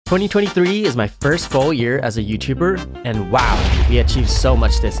2023 is my first full year as a YouTuber, and wow, we achieved so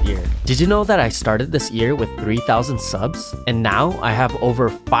much this year. Did you know that I started this year with 3,000 subs, and now I have over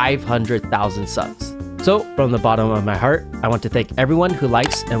 500,000 subs? So, from the bottom of my heart, I want to thank everyone who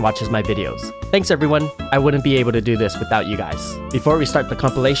likes and watches my videos. Thanks everyone, I wouldn't be able to do this without you guys. Before we start the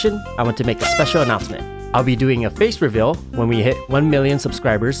compilation, I want to make a special announcement. I'll be doing a face reveal when we hit 1 million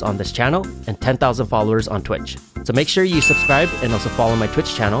subscribers on this channel and 10,000 followers on Twitch. So make sure you subscribe and also follow my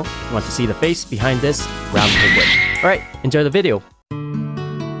Twitch channel if you want to see the face behind this round piglet. Alright, enjoy the video.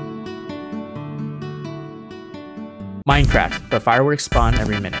 Minecraft, but fireworks spawn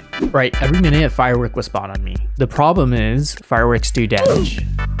every minute. Right, every minute a firework will spawn on me. The problem is, fireworks do damage.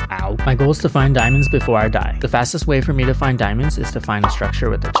 Ow. My goal is to find diamonds before I die. The fastest way for me to find diamonds is to find a structure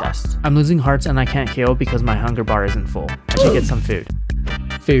with a chest. I'm losing hearts and I can't heal because my hunger bar isn't full. I should get some food.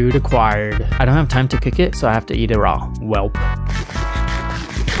 Food acquired. I don't have time to cook it, so I have to eat it raw. Welp.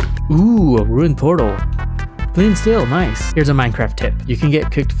 Ooh, a ruined portal. Flint steel, nice. Here's a Minecraft tip. You can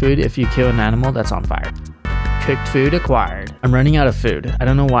get cooked food if you kill an animal that's on fire. Cooked food acquired. I'm running out of food. I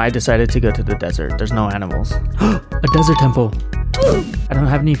don't know why I decided to go to the desert. There's no animals. A desert temple. I don't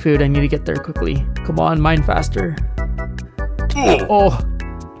have any food. I need to get there quickly. Come on, mine faster. Oh.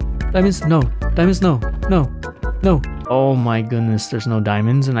 Diamonds? No. Diamonds? No. No. No. Oh my goodness, there's no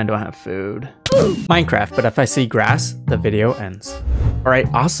diamonds and I don't have food. Minecraft, but if I see grass, the video ends. Alright,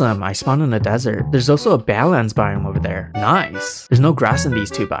 awesome. I spawned in a desert. There's also a Badlands biome over there. Nice. There's no grass in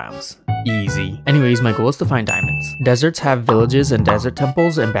these two biomes. Easy. Anyways, my goal is to find diamonds. Deserts have villages and desert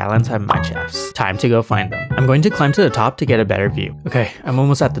temples, and Badlands have mine shafts. Time to go find them. I'm going to climb to the top to get a better view. Okay, I'm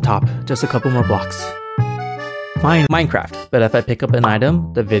almost at the top. Just a couple more blocks. Fine, Minecraft, but if I pick up an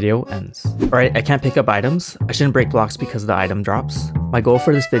item, the video ends. Alright, I can't pick up items. I shouldn't break blocks because the item drops. My goal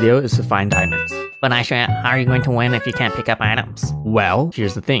for this video is to find diamonds. But iShoya, how are you going to win if you can't pick up items? Well,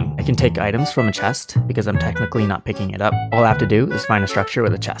 here's the thing. I can take items from a chest because I'm technically not picking it up. All I have to do is find a structure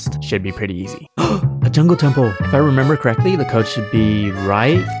with a chest. Should be pretty easy. A jungle temple. If I remember correctly, the code should be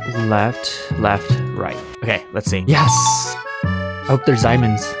right, left, left, right. Okay, let's see. Yes! I hope there's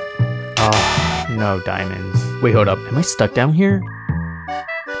diamonds. Oh, no diamonds. Wait, hold up. Am I stuck down here?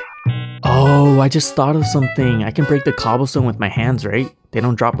 Oh, I just thought of something. I can break the cobblestone with my hands, right? They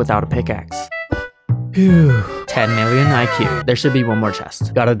don't drop without a pickaxe. Phew. 10 million IQ. There should be one more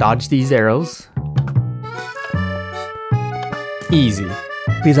chest. Gotta dodge these arrows. Easy.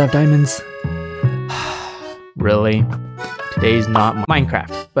 Please have diamonds. Really? Today's not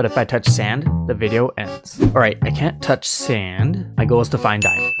Minecraft, but if I touch sand, the video ends. Alright, I can't touch sand. My goal is to find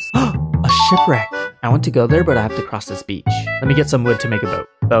diamonds. A shipwreck! I want to go there, but I have to cross this beach. Let me get some wood to make a boat.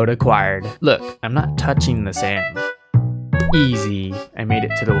 Boat acquired. Look, I'm not touching the sand. Easy. I made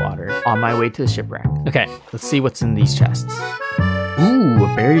it to the water. On my way to the shipwreck. Okay, let's see what's in these chests. Ooh,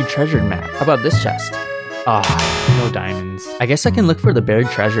 a buried treasure map. How about this chest? Ah, no diamonds. I guess I can look for the buried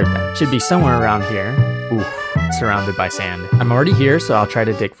treasure then. Should be somewhere around here. Ooh, surrounded by sand. I'm already here, so I'll try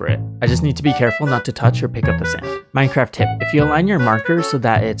to dig for it. I just need to be careful not to touch or pick up the sand. Minecraft tip. If you align your marker so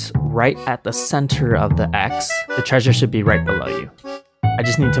that it's right at the center of the X, the treasure should be right below you. I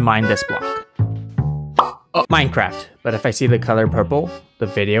just need to mine this block. Oh, Minecraft. But if I see the color purple, the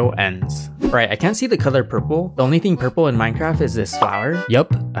video ends. Right, I can't see the color purple. The only thing purple in Minecraft is this flower.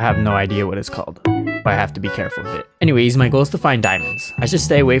 Yup, I have no idea what it's called, but I have to be careful of it. Anyways, my goal is to find diamonds. I should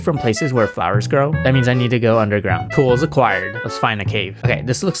stay away from places where flowers grow. That means I need to go underground. Tools acquired. Let's find a cave. Okay,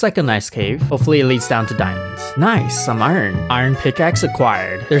 this looks like a nice cave. Hopefully it leads down to diamonds. Nice, some iron. Iron pickaxe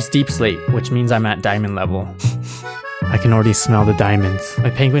acquired. There's deep sleep, which means I'm at diamond level. I can already smell the diamonds. My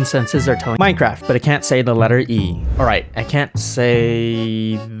penguin senses are telling Minecraft, but I can't say the letter E. Alright, I can't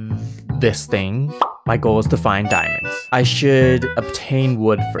say this thing. My goal is to find diamonds. I should obtain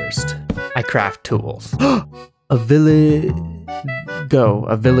wood first. I craft tools. A village...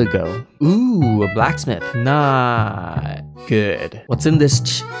 A villago. Ooh, a blacksmith. Not good. What's in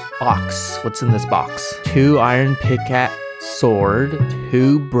this box? What's in this box? 2 iron pickaxe. Sword,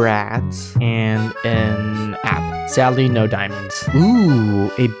 2 brads, and an app. Sadly, no diamonds.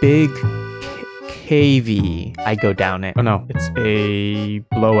 Ooh, a big cavey. I go down it. Oh no, it's a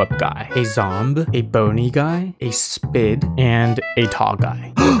blow-up guy. A zomb, a bony guy, a spid, and a tall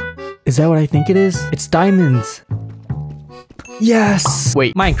guy. Is that what I think it is? It's diamonds. Yes!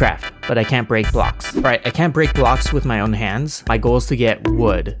 Wait, Minecraft, but I can't break blocks. Right, I can't break blocks with my own hands. My goal is to get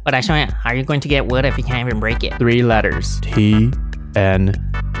wood. But iShoya, how are you going to get wood if you can't even break it? 3 letters. TNT.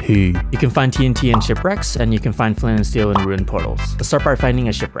 You can find TNT in shipwrecks, and you can find flint and steel in ruined portals. Let's start by finding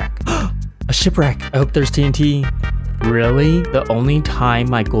a shipwreck. A shipwreck! I hope there's TNT. Really? The only time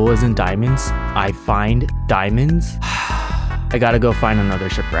my goal is in diamonds, I find diamonds? I gotta go find another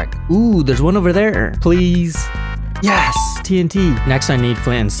shipwreck. Ooh, there's one over there. Please. Yes, TNT. Next, I need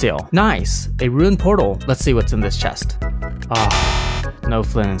flint and steel. Nice, a ruined portal. Let's see what's in this chest. Ah, no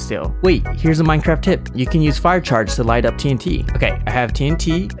flint and steel. Wait, here's a Minecraft tip. You can use fire charge to light up TNT. Okay, I have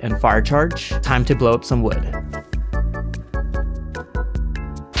TNT and fire charge. Time to blow up some wood.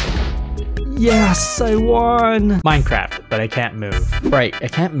 Yes, I won! Minecraft, but I can't move. Right, I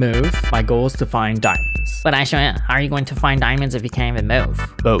can't move. My goal is to find diamonds. But iShoya, how are you going to find diamonds if you can't even move?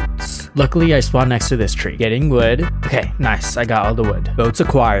 Boats. Luckily, I spawned next to this tree. Getting wood. Okay, nice. I got all the wood. Boats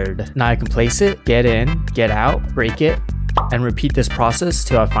acquired. Now I can place it, get in, get out, break it, and repeat this process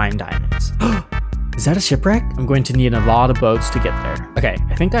till I find diamonds. Is that a shipwreck? I'm going to need a lot of boats to get there. Okay,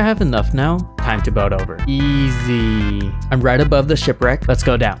 I think I have enough now. Time to boat over. Easy. I'm right above the shipwreck. Let's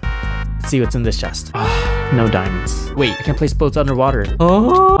go down. Let's see what's in this chest. No diamonds. Wait, I can place boats underwater.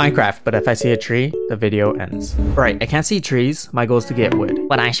 Oh, Minecraft, but if I see a tree, the video ends. Alright, I can't see trees. My goal is to get wood.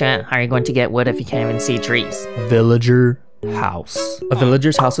 But iShoya, how are you going to get wood if you can't even see trees? Villager house. A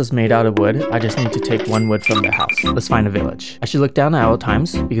villager's house is made out of wood. I just need to take one wood from their house. Let's find a village. I should look down at all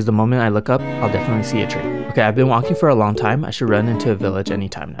times because the moment I look up, I'll definitely see a tree. Okay, I've been walking for a long time. I should run into a village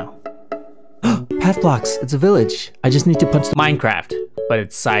anytime now. Path blocks. It's a village. I just need to punch the Minecraft, but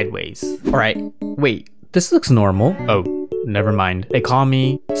it's sideways. Alright, wait. This looks normal. Oh, never mind. They call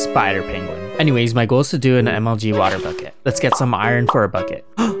me Spider Penguin. Anyways, my goal is to do an MLG water bucket. Let's get some iron for a bucket.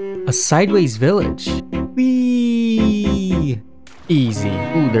 A sideways village. Whee! Easy.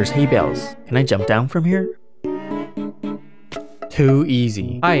 Ooh, there's hay bales. Can I jump down from here? Too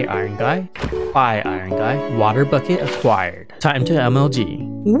easy. Hi, Iron Guy. Bye, Iron Guy. Water bucket acquired. Time to MLG.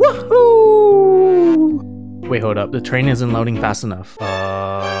 Woohoo! Wait, hold up. The train isn't loading fast enough.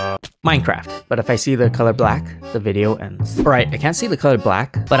 Minecraft. But if I see the color black, the video ends. Alright, I can't see the color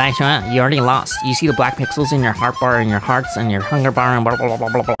black. But iShoya, you already lost. You see the black pixels in your heart bar and your hearts and your hunger bar and blah blah blah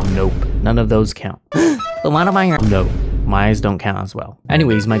blah blah. Nope. None of those count. But what about your— No. My eyes don't count as well.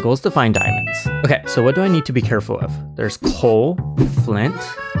 Anyways, my goal is to find diamonds. Okay, so what do I need to be careful of? There's coal, flint,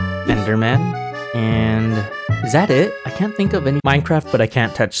 enderman, and is that it? I can't think of any Minecraft, but I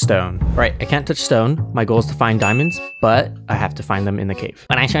can't touch stone. Right, I can't touch stone. My goal is to find diamonds, but I have to find them in the cave.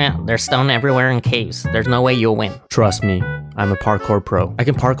 But iShoya, there's stone everywhere in caves. There's no way you'll win. Trust me, I'm a parkour pro. I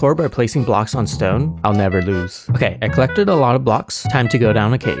can parkour by placing blocks on stone. I'll never lose. Okay, I collected a lot of blocks. Time to go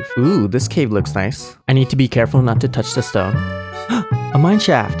down a cave. Ooh, this cave looks nice. I need to be careful not to touch the stone. A mine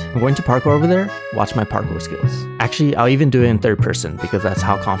shaft. I'm going to parkour over there. Watch my parkour skills. Actually, I'll even do it in third person because that's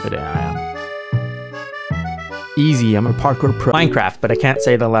how confident I am. Easy, I'm a parkour pro. Minecraft, but I can't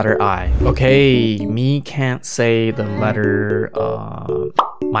say the letter I. Okay, me can't say the letter,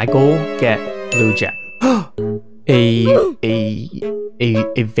 my goal, get blue gem.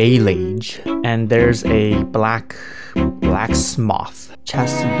 a village. And there's a blacksmith.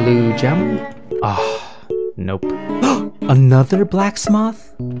 Chest blue gem? Nope. Another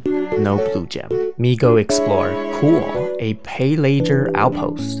blacksmith? No blue gem. Me go explore. Cool. A paylager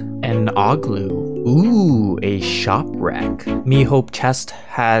outpost. An oglue. Ooh, a shopwreck. Me hope chest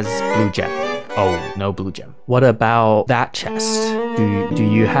has blue gem. Oh, no blue gem. What about that chest? Do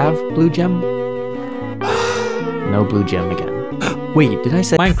you have blue gem? No blue gem again. Wait, did I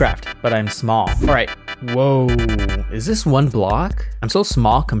say Minecraft? But I'm small. Alright. Whoa. Is this one block? I'm so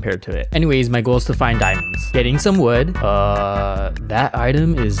small compared to it. Anyways, my goal is to find diamonds. Getting some wood. That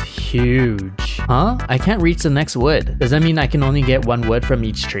item is huge. Huh? I can't reach the next wood. Does that mean I can only get one wood from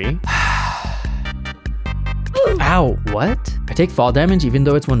each tree? Ow, what? I take fall damage even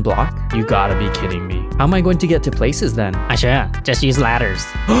though it's one block? You gotta be kidding me. How am I going to get to places then? iShoya, just use ladders.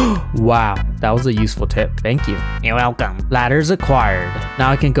 Wow, that was a useful tip. Thank you. You're welcome. Ladders acquired.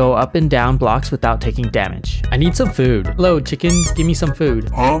 Now I can go up and down blocks without taking damage. I need some food. Hello, chicken. Give me some food.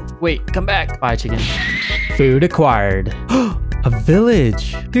 Huh? Wait, come back. Bye, chicken. Food acquired. A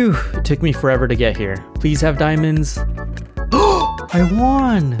village. Phew, it took me forever to get here. Please have diamonds. I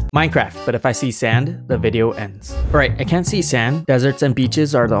won! Minecraft, but if I see sand, the video ends. Alright, I can't see sand. Deserts and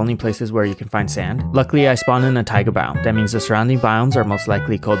beaches are the only places where you can find sand. Luckily, I spawned in a taiga biome. That means the surrounding biomes are most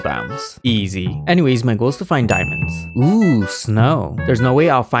likely cold biomes. Easy. Anyways, my goal is to find diamonds. Ooh, snow. There's no way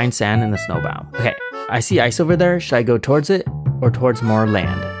I'll find sand in the snow biome. Okay, I see ice over there. Should I go towards it or towards more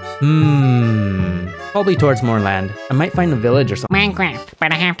land? Probably towards more land. I might find a village or something. Minecraft,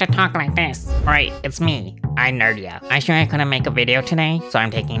 but I have to talk like this. Alright, it's me, iNerdia. iShoya couldn't make a video today, so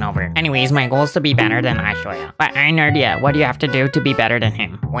I'm taking over. Anyways, my goal is to be better than iShoya. But iNerdia, what do you have to do to be better than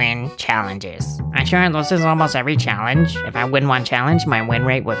him? Win challenges. iShoya loses almost every challenge. If I win one challenge, my win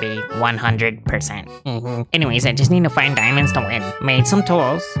rate would be 100%. Anyways, I just need to find diamonds to win. Made some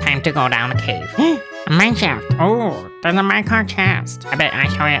tools. Time to go down a cave. Mineshaft. Oh, there's a minecart chest. I bet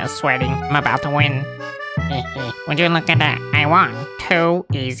iShoya is sweating. I'm about to win. Would you look at that? I won. Too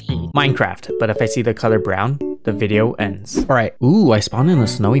easy. Minecraft, but if I see the color brown, the video ends. Alright, ooh, I spawned in a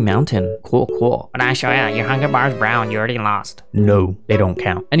snowy mountain. Cool, cool. But iShoya, your hunger bar is brown. You already lost. No, they don't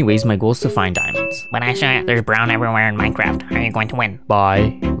count. Anyways, my goal is to find diamonds. But iShoya, there's brown everywhere in Minecraft. How are you going to win?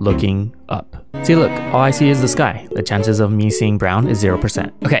 By looking up. See, look, all I see is the sky. The chances of me seeing brown is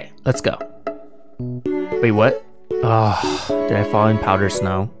 0%. Okay, let's go. Wait, what? Oh, did I fall in powder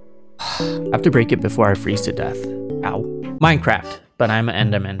snow? I have to break it before I freeze to death. Ow. Minecraft, but I'm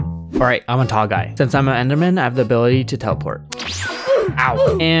an Enderman. Alright, I'm a tall guy. Since I'm an Enderman, I have the ability to teleport.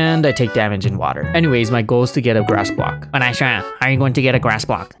 Ow. And I take damage in water. Anyways, my goal is to get a grass block. But iShoya, how are you going to get a grass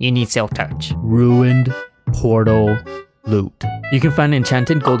block? You need silk touch. Ruined portal loot. You can find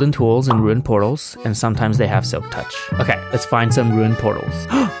enchanted golden tools in ruined portals, and sometimes they have silk touch. Okay, let's find some ruined portals.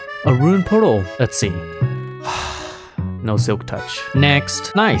 A ruined portal. Let's see. No silk touch.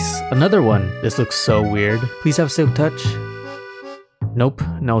 Next. Nice. Another one. This looks so weird. Please have silk touch. Nope.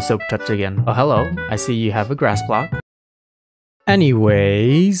 No silk touch again. Oh, hello. I see you have a grass block.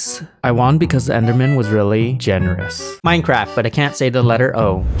 Anyways, I won because the Enderman was really generous. Minecraft, but I can't say the letter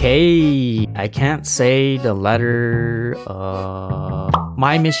O. Okay. I can't say the letter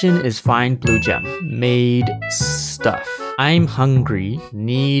My mission is find blue gem. Made stuff. I'm hungry.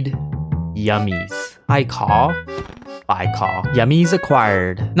 Need yummies. I call. Yummies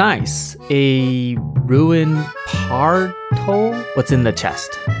acquired. Nice. A ruined portal? What's in the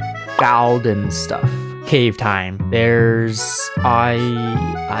chest? Golden stuff. Cave time. There's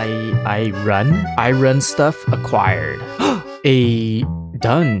I run stuff acquired. A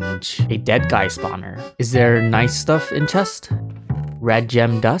dunge. A dead guy spawner. Is there nice stuff in chest? Red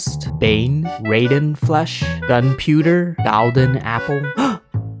gem dust. Bane. Raiden flesh. Gunpowder. Golden apple.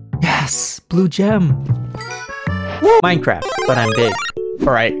 Yes! Blue gem. Minecraft, but I'm big.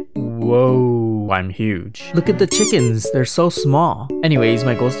 Alright. Whoa, I'm huge. Look at the chickens, they're so small. Anyways,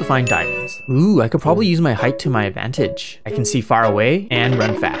 my goal is to find diamonds. Ooh, I could probably use my height to my advantage. I can see far away and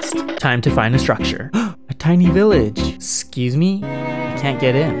run fast. Time to find a structure. A tiny village. Excuse me? I can't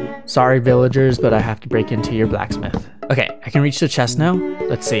get in. Sorry villagers, but I have to break into your blacksmith. Okay, I can reach the chest now.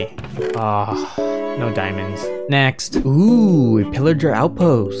 Let's see. No diamonds. Next. Ooh, a pillager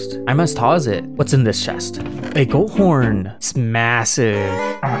outpost. I'm as tall as it. What's in this chest? A goat horn. It's massive.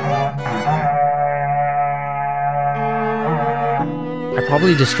 I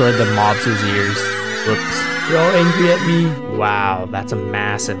probably destroyed the mobs' ears. Whoops. They're all angry at me. Wow, that's a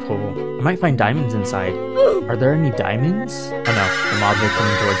massive hole. I might find diamonds inside. Are there any diamonds? Oh no, the mobs are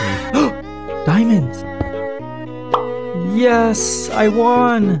coming towards me. Diamonds! Yes, I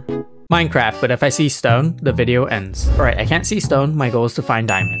won! Minecraft, but if I see stone, the video ends. Alright, I can't see stone, my goal is to find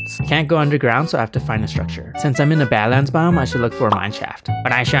diamonds. I can't go underground, so I have to find a structure. Since I'm in a Badlands biome, I should look for a mineshaft.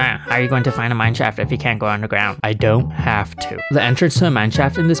 But iShoya, how are you going to find a mineshaft if you can't go underground? I don't have to. The entrance to a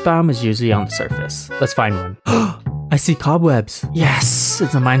mineshaft in this biome is usually on the surface. Let's find one. I see cobwebs. Yes,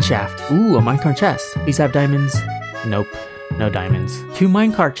 it's a mineshaft. Ooh, a minecart chest. Please have diamonds. Nope, no diamonds. 2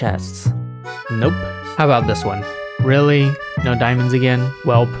 minecart chests. Nope. How about this one? Really? No diamonds again?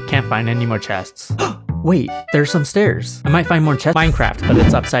 Welp, can't find any more chests. Wait, there's some stairs. I might find more chests. Minecraft, but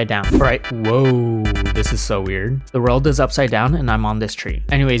it's upside down. Alright, whoa, this is so weird. The world is upside down and I'm on this tree.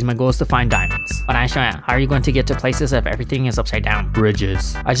 Anyways, my goal is to find diamonds. But iShoya, how are you going to get to places if everything is upside down?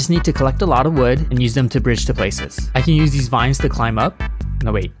 Bridges. I just need to collect a lot of wood and use them to bridge to places. I can use these vines to climb up.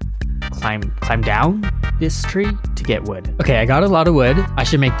 No, wait. Climb down this tree to get wood. Okay, I got a lot of wood. I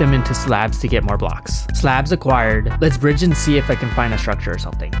should make them into slabs to get more blocks. Slabs acquired. Let's bridge and see if I can find a structure or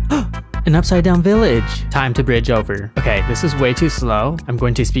something. An upside down village. Time to bridge over. Okay, this is way too slow. I'm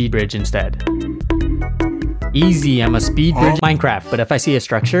going to speed bridge instead. Easy, I'm a speed bridge. Minecraft, but if I see a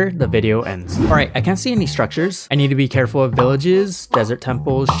structure, the video ends. Alright, I can't see any structures. I need to be careful of villages, desert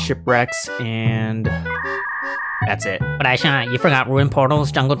temples, shipwrecks, and that's it. But iShoya, you forgot ruined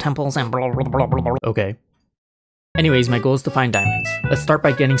portals, jungle temples, and blah blah blah blah blah. Okay. Anyways, my goal is to find diamonds. Let's start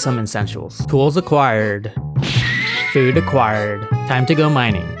by getting some essentials. Tools acquired. Food acquired. Time to go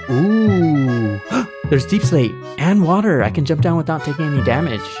mining. Ooh. There's deep slate and water. I can jump down without taking any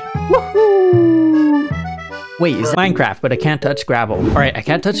damage. Woohoo! Wait, it's Minecraft, but I can't touch gravel. Alright, I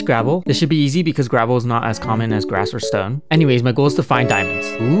can't touch gravel. This should be easy because gravel is not as common as grass or stone. Anyways, my goal is to find diamonds.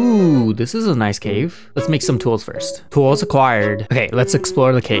 Ooh, this is a nice cave. Let's make some tools first. Tools acquired. Okay, let's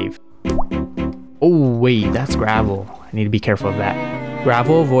explore the cave. Oh, wait, that's gravel. I need to be careful of that.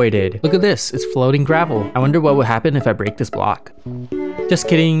 Gravel avoided. Look at this, it's floating gravel. I wonder what would happen if I break this block. Just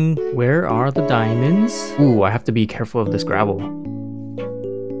kidding. Where are the diamonds? Ooh, I have to be careful of this gravel.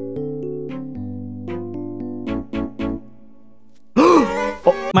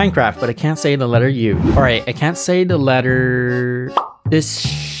 Minecraft, but I can't say the letter U. Alright, I can't say the letter...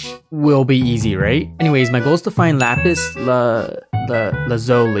 This will be easy, right? Anyways, my goal is to find lapis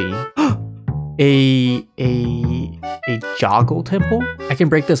lazuli. A joggle temple? I can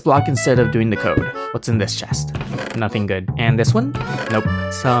break this block instead of doing the code. What's in this chest? Nothing good. And this one? Nope.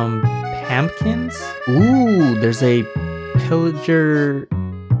 Some pumpkins? Ooh, there's a pillager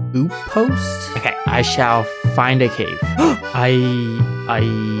oop post? Okay, I shall find a cave.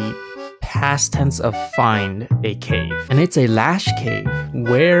 I past tense of find a cave. And it's a lash cave.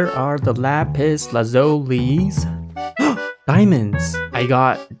 Where are the lapis lazulis? Diamonds. I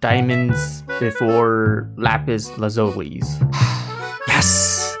got diamonds before lapis lazulis.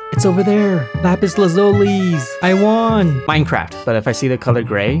 Yes! It's over there. Lapis lazulis. I won. Minecraft. But if I see the color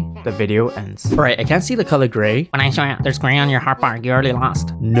gray, the video ends. Alright, I can't see the color gray. When I show you, there's gray on your hotbar. You already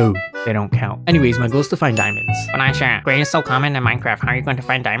lost. No, they don't count. Anyways, my goal is to find diamonds. When I show you, gray is so common in Minecraft. How are you going to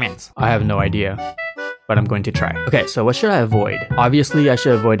find diamonds? I have no idea, but I'm going to try. Okay, so what should I avoid? Obviously, I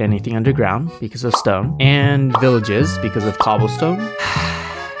should avoid anything underground because of stone, and villages because of cobblestone.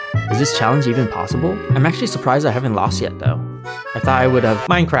 Is this challenge even possible? I'm actually surprised I haven't lost yet though. I thought I would have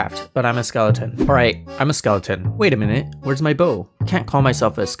Minecraft, but I'm a skeleton. Alright, I'm a skeleton. Wait a minute, where's my bow? I can't call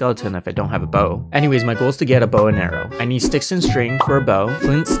myself a skeleton if I don't have a bow. Anyways, my goal is to get a bow and arrow. I need sticks and string for a bow,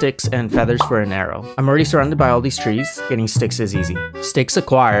 flint sticks and feathers for an arrow. I'm already surrounded by all these trees. Getting sticks is easy. Sticks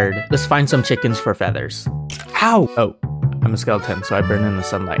acquired. Let's find some chickens for feathers. Ow! Oh, I'm a skeleton, so I burn in the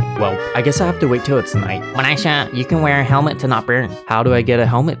sunlight. Well, I guess I have to wait till it's night. When I show you, you can wear a helmet to not burn. How do I get a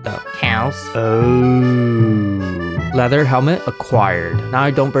helmet though? Cows. Oh. Leather helmet acquired. Now I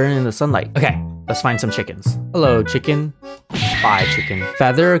don't burn in the sunlight. Okay, let's find some chickens. Hello, chicken. Bye, chicken.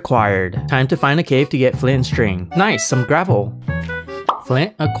 Feather acquired. Time to find a cave to get flint and string. Nice, some gravel.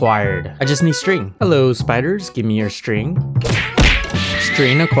 Flint acquired. I just need string. Hello, spiders. Give me your string.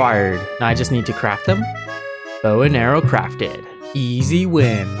 String acquired. Now I just need to craft them. Bow and arrow crafted. Easy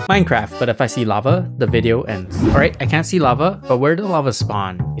win. Minecraft, but if I see lava, the video ends. Alright, I can't see lava, but where do lava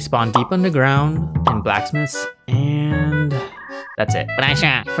spawn? They spawn deep underground, in blacksmiths, and that's it. But I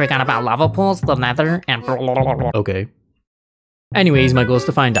show you, forgot about lava pools, the nether, and Okay. Anyways, my goal is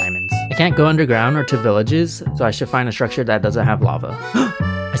to find diamonds. I can't go underground or to villages, so I should find a structure that doesn't have lava.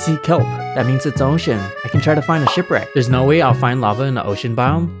 I see kelp. That means it's ocean. I can try to find a shipwreck. There's no way I'll find lava in the ocean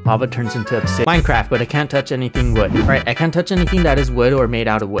biome. Lava turns into obsidian. Minecraft, but I can't touch anything wood. Alright, I can't touch anything that is wood or made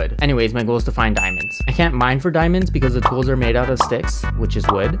out of wood. Anyways, my goal is to find diamonds. I can't mine for diamonds because the tools are made out of sticks, which is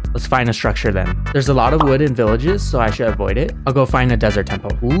wood. Let's find a structure then. There's a lot of wood in villages, so I should avoid it. I'll go find a desert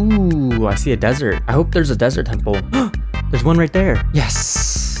temple. Ooh, I see a desert. I hope there's a desert temple. There's one right there.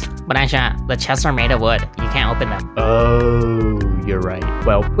 Yes. But I show you, the chests are made of wood. You can't open them. Oh, you're right.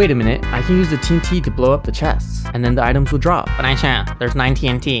 Well, wait a minute. I can use the TNT to blow up the chests, and then the items will drop. But I show you, there's 9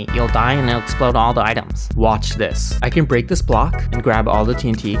 TNT. You'll die and it'll explode all the items. Watch this. I can break this block and grab all the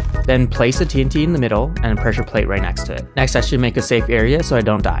TNT, then place the TNT in the middle and a pressure plate right next to it. Next, I should make a safe area so I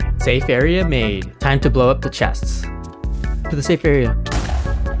don't die. Safe area made. Time to blow up the chests. To the safe area.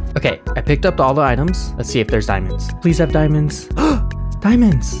 Okay, I picked up all the items. Let's see if there's diamonds. Please have diamonds.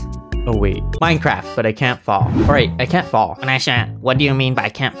 Diamonds! Oh wait, Minecraft, but I can't fall. Alright, I can't fall. When I show you, what do you mean by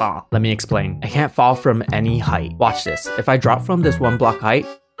can't fall? Let me explain. I can't fall from any height. Watch this. If I drop from this 1 block height,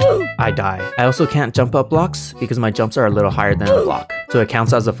 I die. I also can't jump up blocks because my jumps are a little higher than a block, so it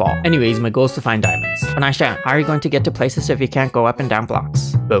counts as a fall. Anyways, my goal is to find diamonds. When I show you, how are you going to get to places if you can't go up and down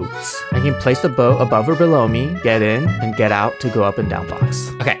blocks? Boats. I can place the boat above or below me, get in, and get out to go up and down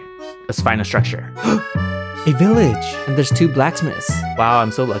blocks. Okay, let's find a structure. A village! And there's 2 blacksmiths. Wow,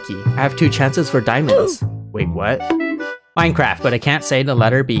 I'm so lucky. I have 2 chances for diamonds. Wait, what? Minecraft, but I can't say the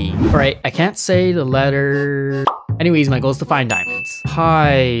letter B. Alright, I can't say the letter... Anyways, my goal is to find diamonds.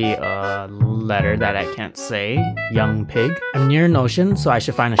 Hi, letter that I can't say. Young pig. I'm near an ocean, so I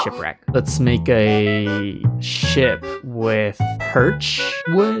should find a shipwreck. Let's make a ship with perch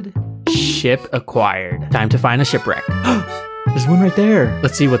wood. Ship acquired. Time to find a shipwreck. There's one right there.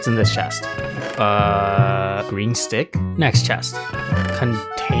 Let's see what's in this chest. Green stick. Next chest.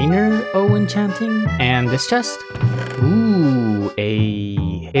 Container enchanting. And this chest. Ooh, a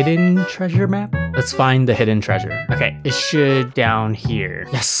hidden treasure map. Let's find the hidden treasure. Okay, it should down here.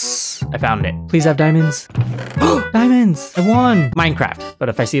 Yes, I found it. Please have diamonds. Diamonds! I won! Minecraft, but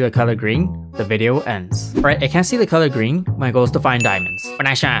if I see the color green, the video ends. Alright, I can't see the color green. My goal is to find diamonds. When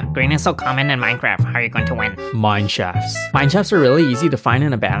I show you, green is so common in Minecraft. How are you going to win? Mine shafts. Mine shafts are really easy to find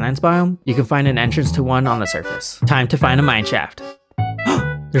in a Badlands biome. You can find an entrance to one on the surface. Time to find a mine shaft.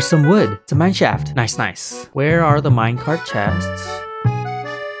 There's some wood. It's a mine shaft. Nice, nice. Where are the minecart chests?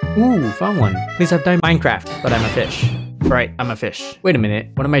 Ooh, found one. Please have diamond. Minecraft, but I'm a fish. Alright, I'm a fish. Wait a minute,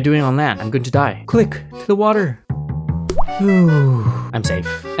 what am I doing on land? I'm going to die. Click to the water. Ooh, I'm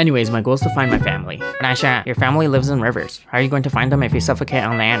safe. Anyways, my goal is to find my family. But iShoya, your family lives in rivers. How are you going to find them if you suffocate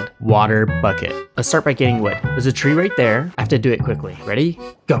on land? Water bucket. Let's start by getting wood. There's a tree right there. I have to do it quickly. Ready?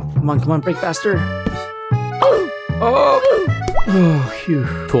 Go. Come on, break faster. Oh,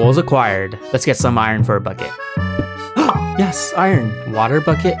 phew. Tools acquired. Let's get some iron for a bucket. Yes, iron. Water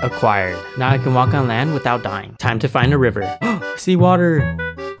bucket acquired. Now I can walk on land without dying. Time to find a river. See water.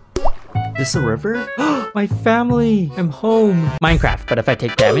 Is this a river? My family! I'm home! Minecraft, but if I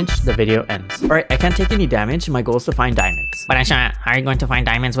take damage, the video ends. Alright, I can't take any damage. My goal is to find diamonds. But iShoya, how are you going to find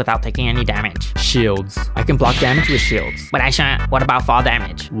diamonds without taking any damage? Shields. I can block damage with shields. But iShoya, what about fall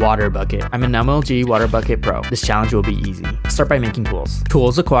damage? Water bucket. I'm an MLG Water Bucket Pro. This challenge will be easy. Start by making tools.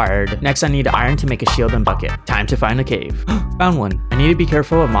 Tools acquired. Next, I need iron to make a shield and bucket. Time to find a cave. Found one. I need to be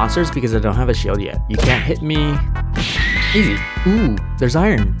careful of monsters because I don't have a shield yet. You can't hit me. Easy. Ooh, there's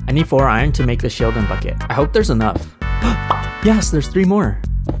iron. I need 4 iron to make the shield and bucket. I hope there's enough. Yes, there's 3 more.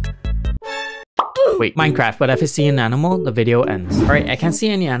 Wait, Minecraft, but if I see an animal, the video ends. Alright, I can't see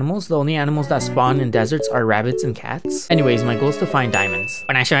any animals. The only animals that spawn in deserts are rabbits and cats. Anyways, my goal is to find diamonds.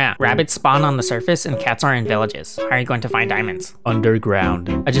 But iShoya, rabbits spawn on the surface and cats are in villages. How are you going to find diamonds?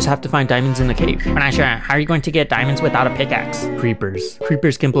 Underground. I just have to find diamonds in the cave. But iShoya, how are you going to get diamonds without a pickaxe? Creepers.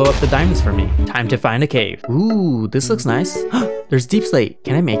 Creepers can blow up the diamonds for me. Time to find a cave. Ooh, this looks nice. There's deep slate.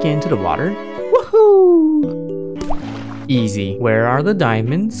 Can I make it into the water? Woohoo! Easy. Where are the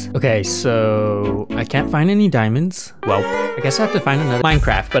diamonds? Okay, so I can't find any diamonds. Well, I guess I have to find another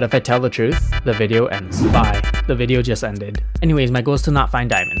Minecraft, but if I tell the truth, the video ends. Bye. The video just ended. Anyways, my goal is to not find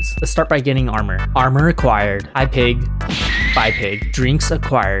diamonds. Let's start by getting armor. Armor acquired. Hi pig. Bye pig. Drinks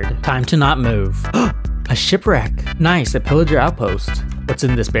acquired. Time to not move. A shipwreck. Nice, a pillager outpost. What's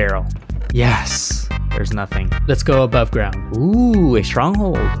in this barrel? Yes. There's nothing. Let's go above ground. Ooh, a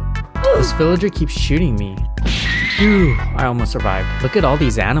stronghold. This villager keeps shooting me. Phew, I almost survived. Look at all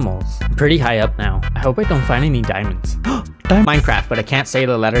these animals. I'm pretty high up now. I hope I don't find any diamonds. Minecraft, but I can't say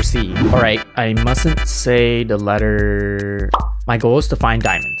the letter C. Alright, I mustn't say the letter... My goal is to find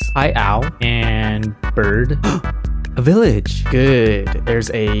diamonds. Hi, owl and bird. A village. Good. There's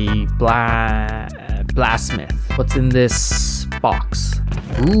a blacksmith. What's in this box?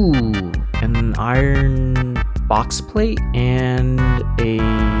 Ooh, an iron box plate and a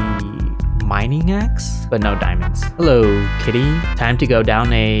mining axe, but no diamonds. Hello, kitty. Time to go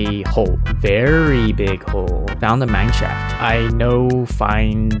down a hole. Very big hole. Found a mine shaft. I know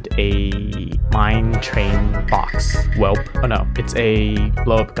find a mine train box. Welp. Oh no, it's a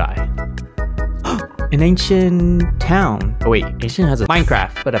blow up guy. An ancient town. Oh wait, ancient has a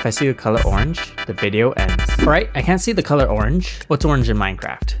Minecraft, but if I see the color orange, the video ends. Alright, I can't see the color orange. What's orange in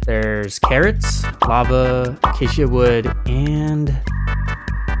Minecraft? There's carrots, lava, acacia wood, and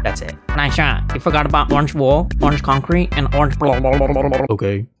that's it. But iShoya, you forgot about orange wool, orange concrete, and orange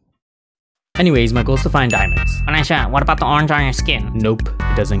Okay. Anyways, my goal is to find diamonds. But iShoya, what about the orange on your skin? Nope,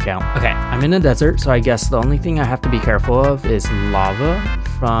 it doesn't count. Okay, I'm in a desert, so I guess the only thing I have to be careful of is lava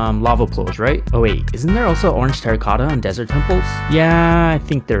from lava pools, right? Oh wait, isn't there also orange terracotta on desert temples? Yeah, I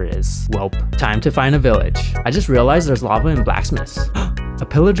think there is. Welp, time to find a village. I just realized there's lava in blacksmiths. A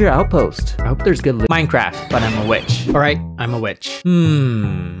pillager outpost. I hope there's good Minecraft, but I'm a witch. Alright, I'm a witch.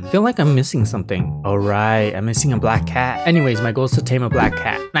 Feel like I'm missing something. Alright, I'm missing a black cat. Anyways, my goal is to tame a black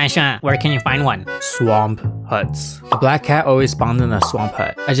cat. iShoya, where can you find one? Swamp huts. A black cat always spawns in a swamp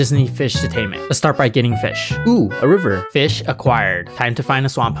hut. I just need fish to tame it. Let's start by getting fish. Ooh, a river. Fish acquired. Time to find a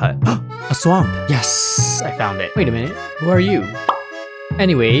swamp hut. A swamp. Yes, I found it. Wait a minute, who are you?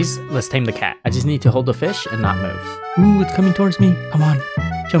 Anyways, let's tame the cat. I just need to hold the fish and not move. Ooh, it's coming towards me. Come on,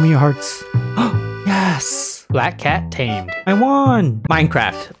 show me your hearts. Yes! Black cat tamed. I won!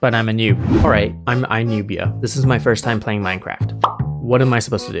 Minecraft, but I'm a noob. Alright, I'm iNubia. This is my first time playing Minecraft. What am I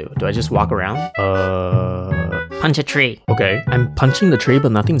supposed to do? Do I just walk around? Punch a tree. Okay. I'm punching the tree,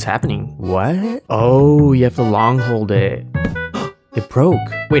 but nothing's happening. What? Oh, you have to long hold it. It broke.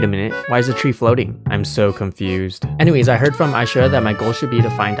 Wait a minute, why is the tree floating? I'm so confused. Anyways, I heard from iShoya that my goal should be to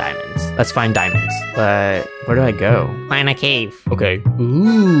find diamonds. Let's find diamonds. But where do I go? Find a cave. Okay.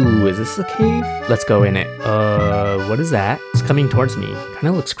 Ooh, is this a cave? Let's go in it. What is that? It's coming towards me.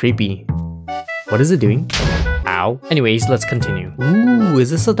 Kinda looks creepy. What is it doing? Ow. Anyways, let's continue. Ooh,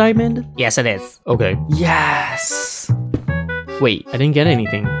 is this a diamond? Yes, it is. Okay. Yes! Wait, I didn't get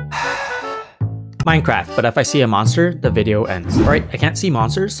anything. Minecraft, but if I see a monster, the video ends. Alright, I can't see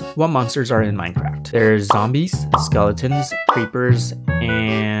monsters. What monsters are in Minecraft? There's zombies, skeletons, creepers,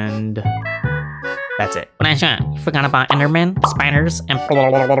 and that's it. But iShoya, you forgot about endermen, spiders, and...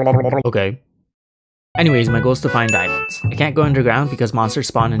 Okay. Anyways, my goal is to find diamonds. I can't go underground because monsters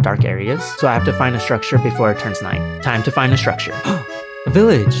spawn in dark areas, so I have to find a structure before it turns night. Time to find a structure. A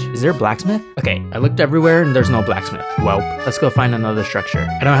village! Is there a blacksmith? Okay, I looked everywhere and there's no blacksmith. Well, let's go find another structure.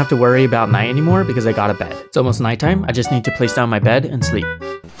 I don't have to worry about night anymore because I got a bed. It's almost nighttime, I just need to place down my bed and sleep.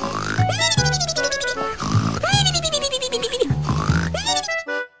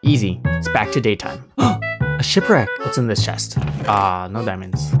 Easy, it's back to daytime. A shipwreck! What's in this chest? No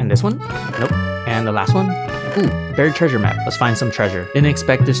diamonds. And this one? Nope. And the last one? Ooh, buried treasure map. Let's find some treasure. Didn't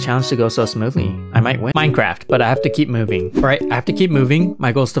expect this challenge to go so smoothly. I might win. Minecraft, but I have to keep moving. Alright, I have to keep moving.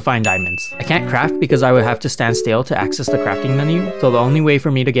 My goal is to find diamonds. I can't craft because I would have to stand still to access the crafting menu, so the only way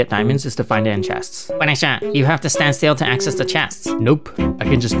for me to get diamonds is to find it in chests. When I shot, you have to stand still to access the chests. Nope, I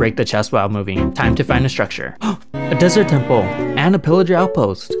can just break the chest while moving. Time to find a structure. A desert temple and a pillager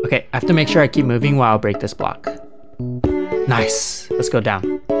outpost. Okay, I have to make sure I keep moving while I break this block. Nice, let's go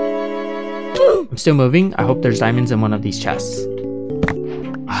down. I'm still moving. I hope there's diamonds in one of these chests.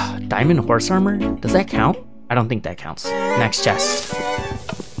 Diamond horse armor? Does that count? I don't think that counts. Next chest.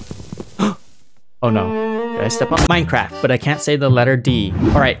 Oh no. Did I step on Minecraft? But I can't say the letter D.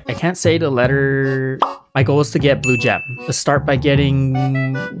 Alright, I can't say the letter... My goal is to get blue gem. Let's start by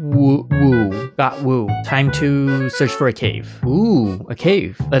getting... Woo. Got woo. Time to search for a cave. Ooh, a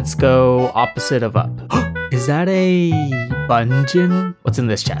cave. Let's go opposite of up. Is that a dungeon? What's in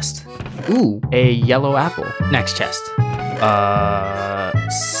this chest? Ooh, a yellow apple. Next chest.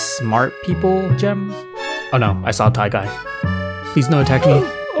 Smart people gem? Oh no, I saw a tall guy. Please no attack me.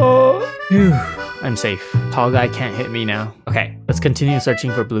 Phew, I'm safe. Tall guy can't hit me now. Okay, let's continue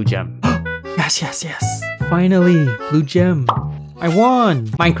searching for blue gem. Yes. Finally, blue gem. I won!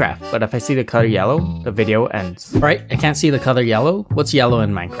 Minecraft, but if I see the color yellow, the video ends. Alright, I can't see the color yellow. What's yellow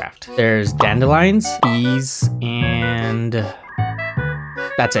in Minecraft? There's dandelions, bees, and...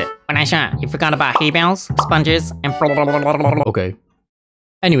 that's it. When I shot, you forgot about hay bales, sponges, and Okay.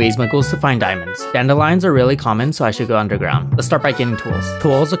 Anyways, my goal is to find diamonds. Dandelions are really common, so I should go underground. Let's start by getting tools.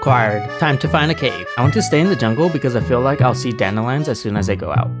 Tools acquired. Time to find a cave. I want to stay in the jungle because I feel like I'll see dandelions as soon as I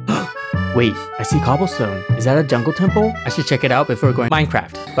go out. Wait, I see cobblestone. Is that a jungle temple? I should check it out before going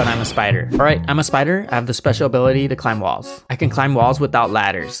Minecraft, but I'm a spider. Alright, I'm a spider. I have the special ability to climb walls. I can climb walls without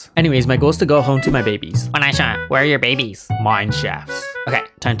ladders. Anyways, my goal is to go home to my babies. When I shot, where are your babies? Mine shafts. Okay,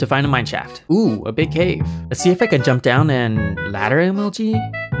 time to find a mine shaft. Ooh, a big cave. Let's see if I can jump down and ladder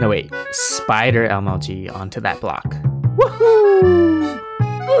MLG? No wait, spider MLG onto that block. Woohoo!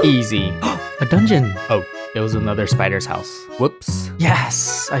 Easy. A dungeon. Oh, it was another spider's house. Whoops.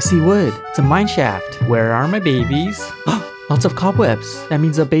 Yes, I see wood. It's a mine shaft. Where are my babies? Lots of cobwebs. That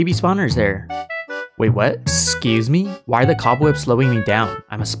means a baby spawner's there. Wait, what? Excuse me? Why are the cobwebs slowing me down?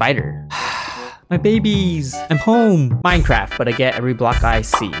 I'm a spider. My babies! I'm home! Minecraft, but I get every block I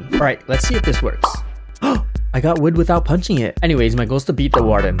see. Alright, let's see if this works. I got wood without punching it. Anyways, my goal is to beat the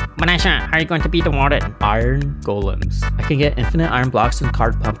warden. When I shot, how are you going to beat the warden? Iron golems. I can get infinite iron blocks and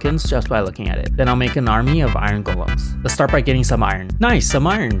carved pumpkins just by looking at it. Then I'll make an army of iron golems. Let's start by getting some iron. Nice, some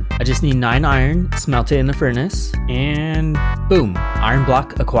iron. I just need 9 iron, smelt it in the furnace, and boom, iron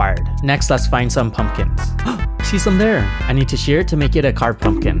block acquired. Next, let's find some pumpkins. See some there. I need to shear it to make it a carved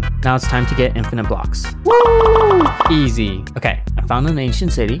pumpkin. Now it's time to get infinite blocks. Woo! Easy. Okay, I found an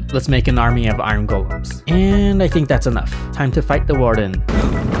ancient city. Let's make an army of iron golems. And I think that's enough. Time to fight the warden.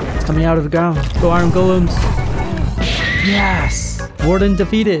 It's coming out of the ground. Go iron golems. Yes! Warden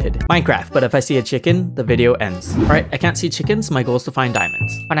defeated. Minecraft, but if I see a chicken, the video ends. Alright, I can't see chickens. My goal is to find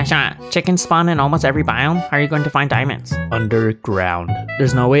diamonds. When I shot, chickens spawn in almost every biome. How are you going to find diamonds? Underground.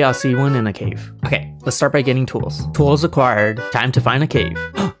 There's no way I'll see one in a cave. Okay, let's start by getting tools. Tools acquired. Time to find a cave.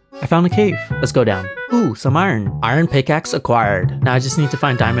 I found a cave. Let's go down. Ooh, some iron. Iron pickaxe acquired. Now I just need to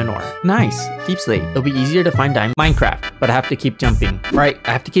find diamond ore. Nice. Deep slate. It'll be easier to find diamond. Minecraft, but I have to keep jumping. Right,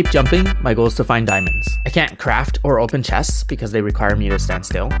 I have to keep jumping. My goal is to find diamonds. I can't craft or open chests because they require me to stand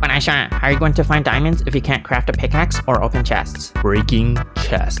still. When I shot, how are you going to find diamonds if you can't craft a pickaxe or open chests? Breaking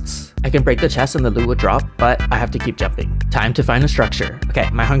chests. I can break the chest and the loot would drop, but I have to keep jumping. Time to find a structure. Okay,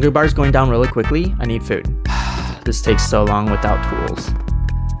 my hunger bar is going down really quickly. I need food. This takes so long without tools.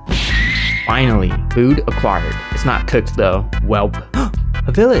 Finally, food acquired. It's not cooked though. Welp.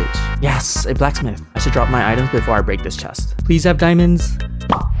 A village. Yes, a blacksmith. I should drop my items before I break this chest. Please have diamonds.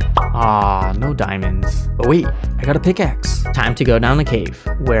 Ah, no diamonds. But wait, I got a pickaxe. Time to go down the cave.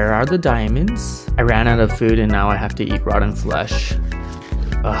 Where are the diamonds? I ran out of food and now I have to eat rotten flesh.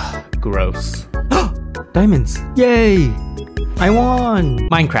 Ugh, gross. Diamonds. Yay! I won!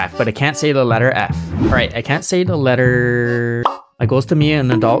 Minecraft, but I can't say the letter F. Alright, I can't say the letter... My goal is to meet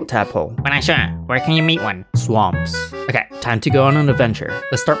an adult tadpole. But iShoya, where can you meet one? Swamps. Okay, time to go on an adventure.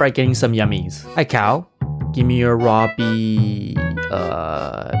 Let's start by getting some yummies. Hi, cow. Give me your raw meat.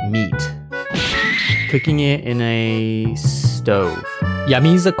 Cooking it in a stove.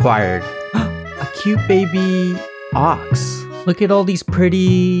 Yummies acquired. A cute baby ox. Look at all these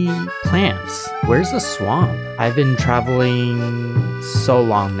pretty plants. Where's the swamp? I've been traveling so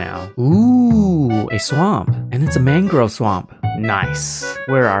long now. Ooh, a swamp. And it's a mangrove swamp. Nice.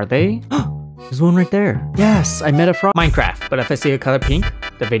 Where are they? There's one right there. Yes, I met a frog. Minecraft, but if I see a color pink,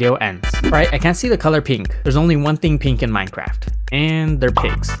 the video ends. Alright, I can't see the color pink. There's only one thing pink in Minecraft. And they're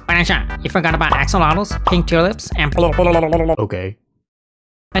pigs. But iShoya, you forgot about axolotls, pink tulips, and Okay.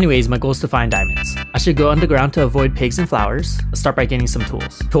 Anyways, my goal is to find diamonds. I should go underground to avoid pigs and flowers. Let's start by getting some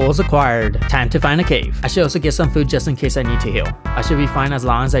tools. Tools acquired. Time to find a cave. I should also get some food just in case I need to heal. I should be fine as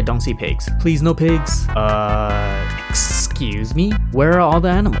long as I don't see pigs. Please no pigs. Excuse me? Where are all the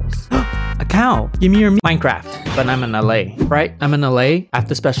animals? A cow! Give me your Minecraft. But I'm in LA. Right? I'm in LA. I have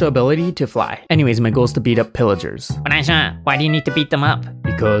the special ability to fly. Anyways, my goal is to beat up pillagers. But iShoya, why do you need to beat them up?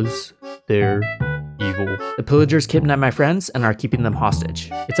 Because they're evil. The pillagers kidnapped my friends and are keeping them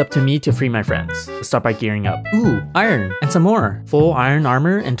hostage. It's up to me to free my friends. Let's start by gearing up. Ooh, iron and some more. Full iron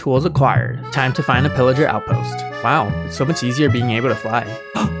armor and tools acquired. Time to find a pillager outpost. Wow, it's so much easier being able to fly.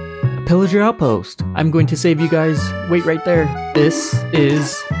 A pillager outpost. I'm going to save you guys. Wait right there. This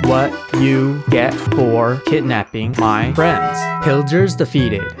is what you get for kidnapping my friends. Pillagers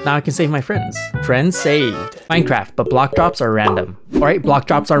defeated. Now I can save my friends. Friends saved. Minecraft, but block drops are random. Alright, block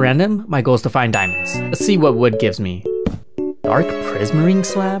drops are random. My goal is to find diamonds. Let's see what wood gives me. Dark prismarine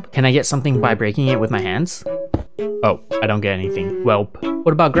slab? Can I get something by breaking it with my hands? Oh, I don't get anything. Welp.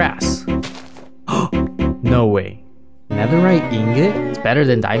 What about grass? No way. Netherite ingot? It's better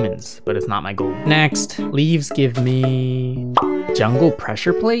than diamonds, but it's not my goal. Next, leaves give me jungle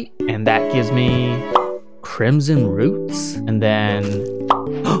pressure plate, and that gives me crimson roots, and then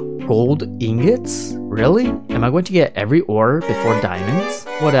gold ingots? Really? Am I going to get every ore before diamonds?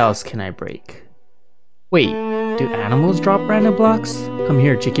 What else can I break? Wait, do animals drop random blocks? Come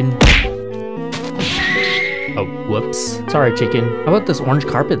here, chicken. Oh, whoops. Sorry, chicken. How about this orange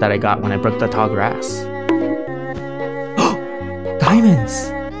carpet that I got when I broke the tall grass?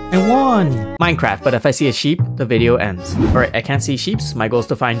 Diamonds! I won! Minecraft, but if I see a sheep, the video ends. Alright, I can't see sheeps, my goal is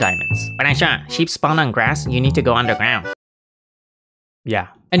to find diamonds. But iShoya, sheep spawn on grass, you need to go underground. Yeah.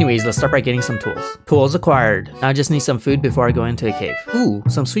 Anyways, let's start by getting some tools. Tools acquired. Now I just need some food before I go into a cave. Ooh,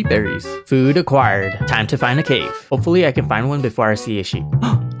 some sweet berries. Food acquired. Time to find a cave. Hopefully I can find one before I see a sheep.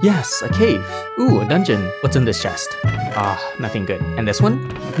 Yes, a cave. Ooh, a dungeon. What's in this chest? Nothing good. And this one?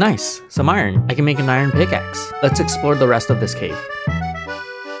 Nice, some iron. I can make an iron pickaxe. Let's explore the rest of this cave.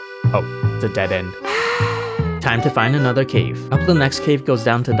 Oh, it's a dead end. Time to find another cave. Up the next cave goes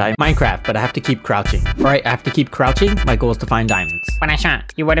down to Minecraft, but I have to keep crouching. Alright, I have to keep crouching. My goal is to find diamonds. But iShoya,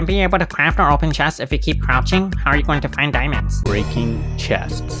 you wouldn't be able to craft or open chests if you keep crouching? How are you going to find diamonds? Breaking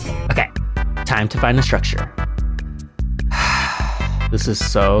chests. Okay. Time to find a structure. This is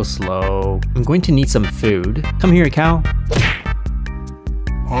so slow. I'm going to need some food. Come here, cow.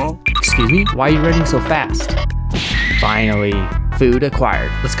 Huh? Excuse me? Why are you running so fast? Finally. Food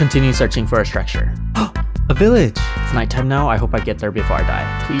acquired. Let's continue searching for a structure. A village! It's nighttime now. I hope I get there before I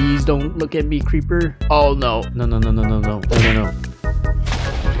die. Please don't look at me, creeper. Oh no. No.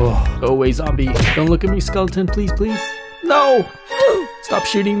 Oh, go away, zombie. Don't look at me, skeleton. Please, please. No! Stop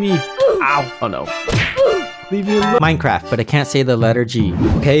shooting me. Ow. Oh no. Leave me alone. Minecraft, but I can't say the letter G.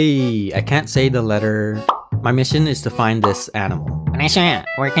 Okay, I can't say the letter. My mission is to find this animal. But iShoya,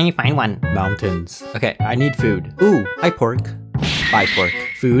 where can you find one? Mountains. Okay, I need food. Ooh, hi pork. Bye pork.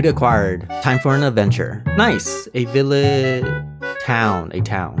 Food acquired. Time for an adventure. Nice. A village. Town. A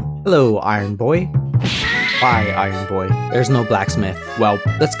town. Hello, Iron Boy. Bye, Iron Boy. There's no blacksmith. Well,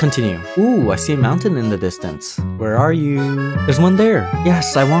 let's continue. Ooh, I see a mountain in the distance. Where are you? There's one there.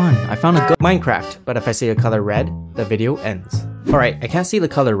 Yes, I won. I found a Minecraft, but if I see a color red, the video ends. Alright, I can't see the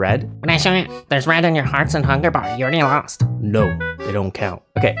color red. But iShoya, there's red in your hearts and hunger bar. You already lost. No, they don't count.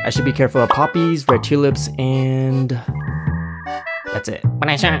 Okay, I should be careful of poppies, red tulips, and that's it. But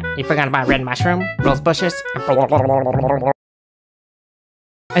iShoya, you forgot about red mushroom, rose bushes, and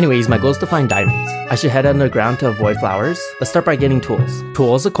Anyways, my goal is to find diamonds. I should head underground to avoid flowers. Let's start by getting tools.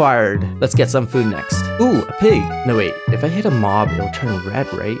 Tools acquired. Let's get some food next. Ooh, a pig. No wait, if I hit a mob, it'll turn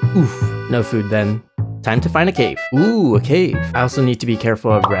red, right? Oof, no food then. Time to find a cave. Ooh, a cave. I also need to be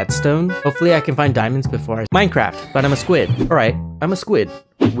careful of redstone. Hopefully I can find diamonds before I... Minecraft, but I'm a squid. Alright, I'm a squid.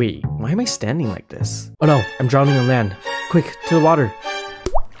 Wait, why am I standing like this? Oh no, I'm drowning on land. Quick, to the water.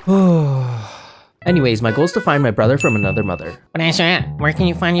 Oh, Anyways, my goal is to find my brother from another mother. But iShoya, where can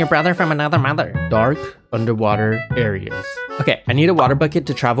you find your brother from another mother? Dark, underwater areas. Okay, I need a water bucket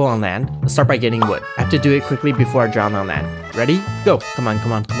to travel on land. Let's start by getting wood. I have to do it quickly before I drown on land. Ready? Go. Come on,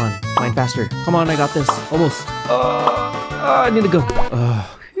 come on, come on. Mine faster. Come on, I got this. Almost. I need to go.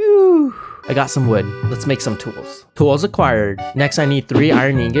 Phew. I got some wood. Let's make some tools. Tools acquired. Next, I need 3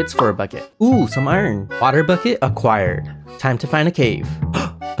 iron ingots for a bucket. Ooh, some iron. Water bucket acquired. Time to find a cave.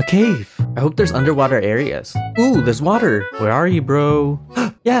 A cave. I hope there's underwater areas. Ooh, there's water. Where are you, bro?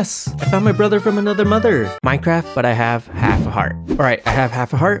 Yes, I found my brother from another mother. Minecraft, but I have half a heart. All right, I have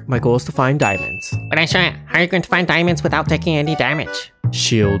half a heart. My goal is to find diamonds. But iShoya, how are you going to find diamonds without taking any damage?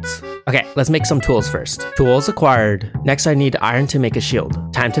 Shields. Okay, let's make some tools first. Tools acquired. Next, I need iron to make a shield.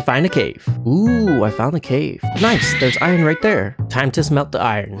 Time to find a cave. Ooh, I found a cave. Nice, there's iron right there. Time to smelt the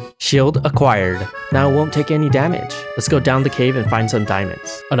iron. Shield acquired. Now it won't take any damage. Let's go down the cave and find some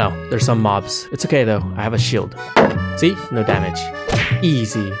diamonds. Oh no, there's some mobs. It's okay though, I have a shield. See? No damage.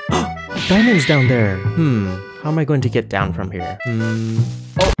 Easy. Diamonds down there. How am I going to get down from here?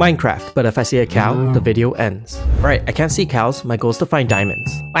 Oh, Minecraft, but if I see a cow, the video ends. Alright, I can't see cows. My goal is to find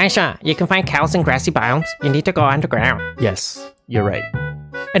diamonds. iShoya, you can find cows in grassy biomes. You need to go underground. Yes, you're right.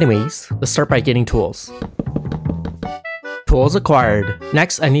 Anyways, let's start by getting tools. Tools acquired.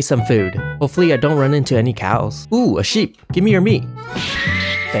 Next, I need some food. Hopefully I don't run into any cows. Ooh, a sheep. Give me your meat.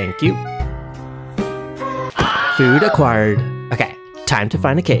 Thank you. Food acquired. Okay, time to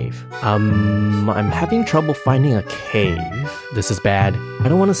find a cave. I'm having trouble finding a cave. This is bad. I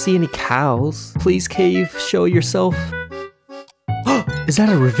don't want to see any cows. Please, cave, show yourself. Is that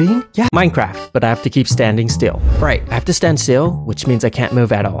a ravine? Yeah, Minecraft, but I have to keep standing still. Right, I have to stand still, which means I can't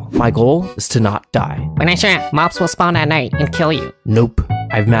move at all. My goal is to not die. But iShoya, mobs will spawn at night and kill you. Nope.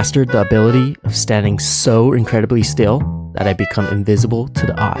 I've mastered the ability of standing so incredibly still that I become invisible to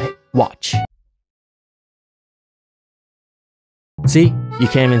the eye. Watch. See? You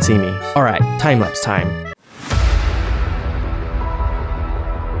can't even see me. Alright, time-lapse time.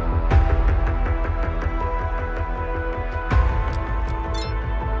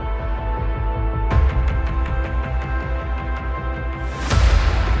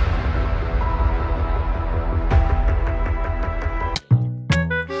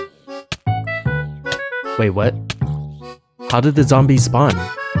 Wait, what? How did the zombies spawn?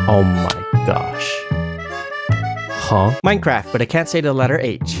 Oh my gosh. Huh? Minecraft, but I can't say the letter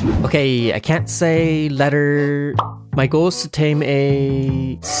H. Okay, I can't say letter... My goal is to tame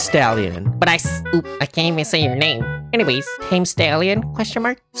a stallion. But I can't even say your name. Anyways, tame stallion, question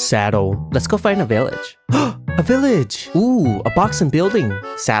mark? Saddle. Let's go find a village. A village! Ooh, a box and building.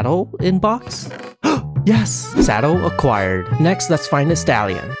 Saddle in box? Yes! Saddle acquired. Next, let's find a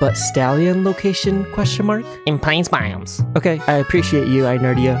stallion. But stallion location, question mark? In plains biomes. Okay, I appreciate you,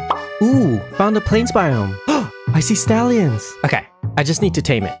 iNerdia. Ooh, found a plains biome. I see stallions. Okay, I just need to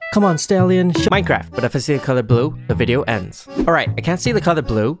tame it. Come on, stallion. Minecraft, but if I see the color blue, the video ends. Alright, I can't see the color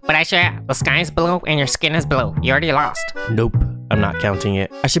blue. But iShoya, the sky is blue and your skin is blue. You already lost. Nope, I'm not counting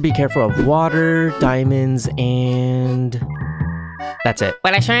it. I should be careful of water, diamonds, and... That's it.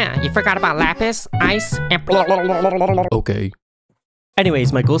 But iShoya, you forgot about lapis, ice, and... Okay.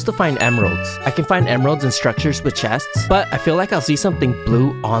 Anyways, my goal is to find emeralds. I can find emeralds in structures with chests, but I feel like I'll see something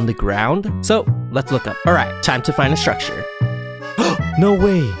blue on the ground. So, let's look up. Alright, time to find a structure. No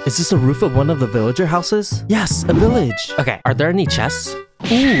way! Is this a roof of one of the villager houses? Yes, a village! Okay, are there any chests?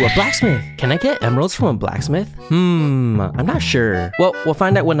 Ooh, a blacksmith! Can I get emeralds from a blacksmith? I'm not sure. Well, we'll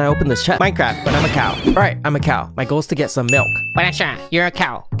find out when I open this chest. Minecraft, but I'm a cow. Alright, I'm a cow. My goal is to get some milk. But iShoya, you're a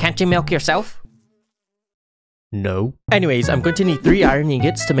cow. Can't you milk yourself? No. Anyways, I'm going to need 3 iron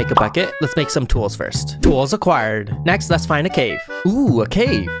ingots to make a bucket. Let's make some tools first. Tools acquired. Next, let's find a cave. Ooh, a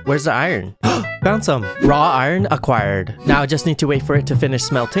cave. Where's the iron? Found some. Raw iron acquired. Now I just need to wait for it to finish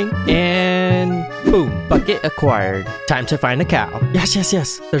smelting. And boom, bucket acquired. Time to find a cow. Yes, yes,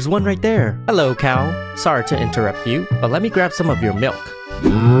 yes. There's one right there. Hello, cow. Sorry to interrupt you, but let me grab some of your milk.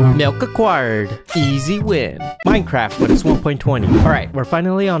 Milk acquired. Easy win. Minecraft, but it's 1.20. Alright, we're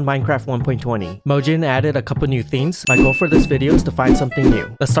finally on Minecraft 1.20. Mojin added a couple new things. My goal for this video is to find something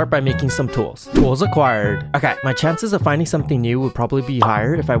new. Let's start by making some tools. Tools acquired. Okay, my chances of finding something new would probably be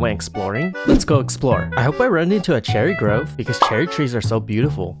higher if I went exploring. Let's go explore. I hope I run into a cherry grove because cherry trees are so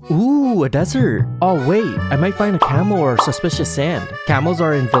beautiful. Ooh, a desert. Oh wait, I might find a camel or suspicious sand. Camels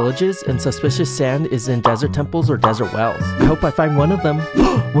are in villages and suspicious sand is in desert temples or desert wells. I hope I find one of them.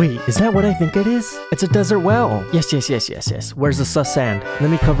 Wait, is that what I think it is? It's a desert well. Yes. Where's the sus sand? Let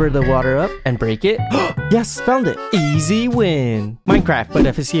me cover the water up and break it. Yes, found it. Easy win. Minecraft, but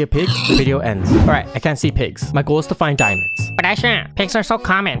if I see a pig, the video ends. Alright, I can't see pigs. My goal is to find diamonds. But iShoya, pigs are so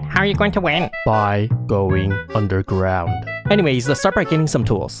common. How are you going to win? By going underground. Anyways, let's start by getting some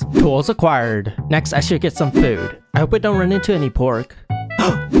tools. Tools acquired. Next, I should get some food. I hope I don't run into any pork.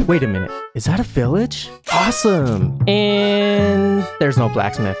 Wait a minute, is that a village? Awesome! And there's no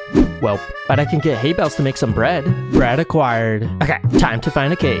blacksmith. Welp, but I can get hay bales to make some bread. Bread acquired. Okay, time to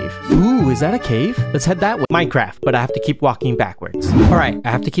find a cave. Ooh, is that a cave? Let's head that way. Minecraft, but I have to keep walking backwards. Alright,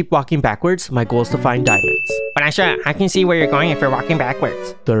 I have to keep walking backwards. My goal is to find diamonds. But iShoya, I can see where you're going if you're walking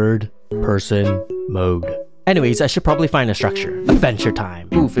backwards. Third person mode. Anyways, I should probably find a structure. Adventure time.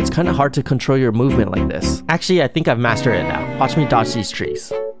 Oof, it's kind of hard to control your movement like this. Actually, I think I've mastered it now. Watch me dodge these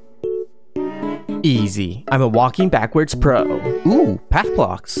trees. Easy. I'm a walking backwards pro. Ooh, path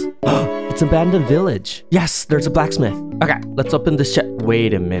blocks. It's an abandoned village. Yes, there's a blacksmith. Okay, let's open this chest.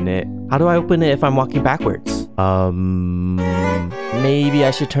 Wait a minute. How do I open it if I'm walking backwards? Maybe I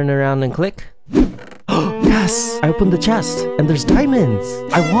should turn around and click? Yes, I opened the chest and there's diamonds.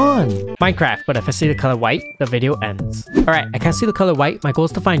 I won. Minecraft, but if I see the color white, the video ends. Alright, I can't see the color white. My goal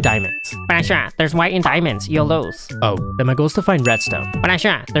is to find diamonds. But iShoya, there's white in diamonds. You'll lose. Oh, then my goal is to find redstone. But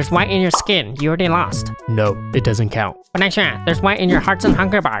iShoya, there's white in your skin. You already lost. No, it doesn't count. But iShoya, there's white in your hearts and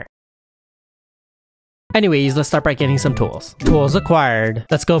hunger bar. Anyways, let's start by getting some tools. Tools acquired.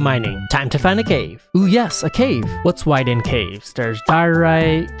 Let's go mining. Time to find a cave. Ooh, yes, a cave. What's white in caves? There's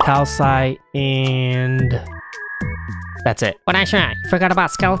diorite, calcite, and that's it. But iShoya, you forgot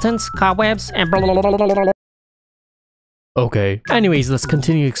about skeletons, cobwebs, and blah, blah, blah, blah, blah, blah. Okay. Anyways, let's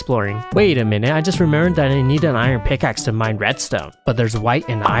continue exploring. Wait a minute, I just remembered that I need an iron pickaxe to mine redstone. But there's white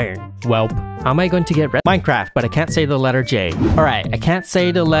and iron. Welp, how am I going to get red? Minecraft, but I can't say the letter J. Alright, I can't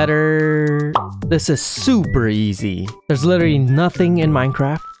say the letter... This is super easy. There's literally nothing in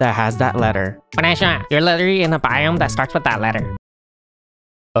Minecraft that has that letter. But iShoya, you're literally in a biome that starts with that letter.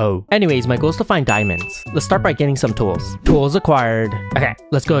 Oh. Anyways, my goal is to find diamonds. Let's start by getting some tools. Tools acquired. Okay,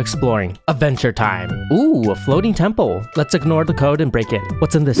 let's go exploring. Adventure time. Ooh, a floating temple. Let's ignore the code and break in.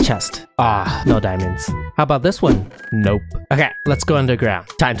 What's in this chest? Ah, no diamonds. How about this one? Nope. Okay, let's go underground.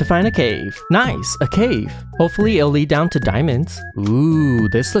 Time to find a cave. Nice, a cave. Hopefully it'll lead down to diamonds. Ooh,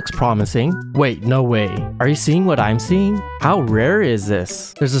 this looks promising. Wait, no way. Are you seeing what I'm seeing? How rare is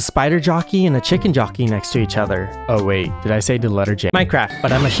this? There's a spider jockey and a chicken jockey next to each other. Oh wait, did I say the letter J? Minecraft,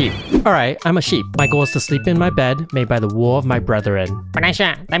 but I'm a sheep. Alright, I'm a sheep. My goal is to sleep in my bed made by the wool of my brethren. But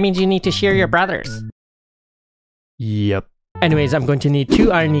iShoya, that means you need to shear your brothers. Yep. Anyways, I'm going to need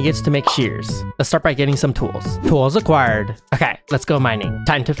 2 iron ingots to make shears. Let's start by getting some tools. Tools acquired. Okay, let's go mining.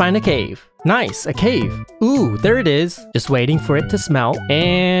 Time to find a cave. Nice, a cave. Ooh, there it is. Just waiting for it to smelt.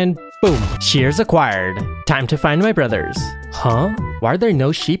 And boom, shears acquired. Time to find my brothers. Huh? Why are there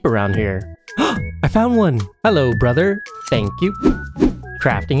no sheep around here? I found one. Hello, brother. Thank you.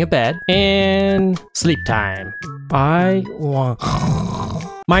 Crafting a bed and sleep time. I want...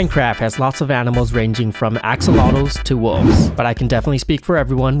 Minecraft has lots of animals ranging from axolotls to wolves, but I can definitely speak for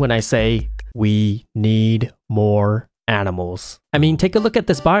everyone when I say we need more animals. I mean, take a look at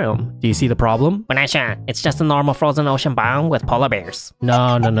this biome. Do you see the problem? But iShoya, it's just a normal frozen ocean biome with polar bears.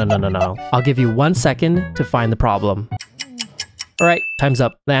 No. I'll give you 1 second to find the problem. Alright, time's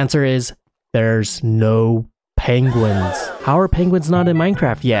up. The answer is there's no penguins. How are penguins not in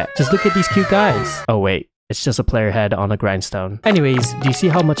Minecraft yet? Just look at these cute guys. Oh wait, it's just a player head on a grindstone. Anyways, do you see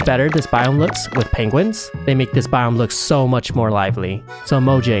how much better this biome looks with penguins? They make this biome look so much more lively. So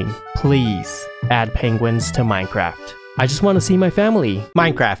Mojang, please add penguins to Minecraft. I just want to see my family.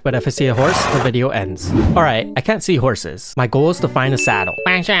 Minecraft, but if I see a horse, the video ends. Alright, I can't see horses. My goal is to find a saddle.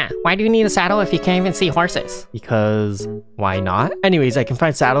 But iShoya, why do you need a saddle if you can't even see horses? Because why not? Anyways, I can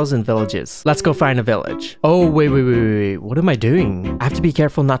find saddles in villages. Let's go find a village. Oh, wait. What am I doing? I have to be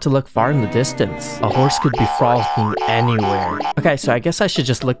careful not to look far in the distance. A horse could be frolicking anywhere. Okay, so I guess I should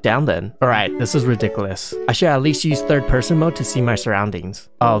just look down then. Alright, this is ridiculous. I should at least use third person mode to see my surroundings.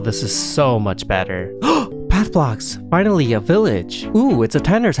 Oh, this is so much better. Path blocks. Finally, a village. Ooh, it's a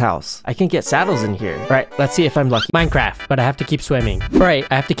tanner's house. I can get saddles in here. Right, let's see if I'm lucky. Minecraft, but I have to keep swimming. Right,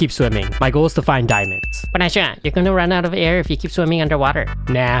 I have to keep swimming. My goal is to find diamonds. But iShoya, you're gonna run out of air if you keep swimming underwater.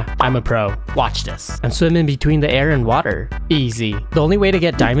 Nah, I'm a pro. Watch this. I'm swimming between the air and water. Easy. The only way to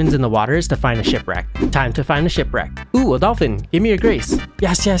get diamonds in the water is to find a shipwreck. Time to find a shipwreck. Ooh, a dolphin. Give me your grace.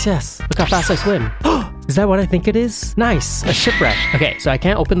 Yes. Look how fast I swim. Is that what I think it is? Nice, a shipwreck. Okay, so I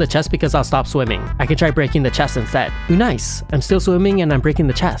can't open the chest because I'll stop swimming. I can try breaking the chest instead. Ooh, nice. I'm still swimming and I'm breaking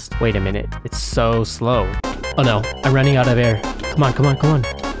the chest. Wait a minute, it's so slow. Oh no, I'm running out of air. Come on, come on, come on.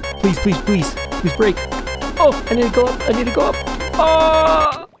 Please, please, please. Please break. Oh, I need to go up. I need to go up.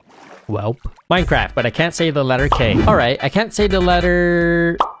 Oh! Welp. Minecraft, but I can't say the letter K. Alright, I can't say the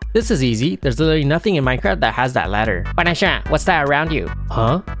letter... This is easy. There's literally nothing in Minecraft that has that letter. But iShoya, what's that around you?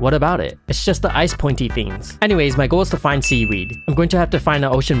 Huh? What about it? It's just the ice pointy things. Anyways, my goal is to find seaweed. I'm going to have to find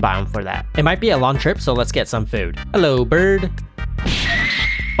an ocean biome for that. It might be a long trip, so let's get some food. Hello, bird.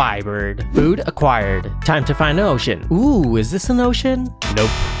 Bye, bird. Food acquired. Time to find an ocean. Ooh, is this an ocean? Nope.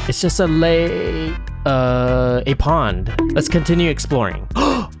 It's just a lake... a pond. Let's continue exploring.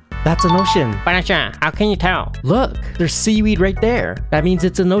 That's an ocean. But iShoya, how can you tell? Look, there's seaweed right there. That means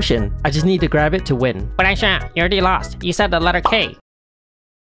it's an ocean. I just need to grab it to win. But iShoya, you already lost. You said the letter K.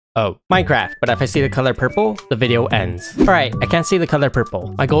 Oh, Minecraft, but if I see the color purple, the video ends. Alright, I can't see the color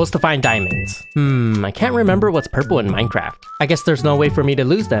purple. My goal is to find diamonds. I can't remember what's purple in Minecraft. I guess there's no way for me to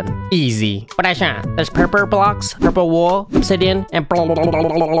lose then. Easy. But iShoya, there's purple blocks, purple wool, obsidian, and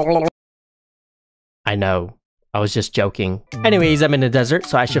I know. I was just joking. Anyways, I'm in the desert,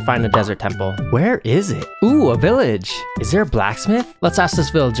 so I should find a desert temple. Where is it? Ooh, a village. Is there a blacksmith? Let's ask this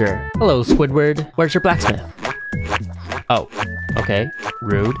villager. Hello, Squidward. Where's your blacksmith? Oh, okay.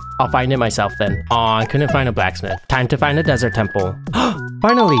 Rude. I'll find it myself then. Aw, I couldn't find a blacksmith. Time to find a desert temple.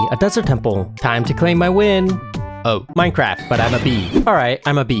 Finally, a desert temple. Time to claim my win. Oh, Minecraft, but I'm a bee. Alright,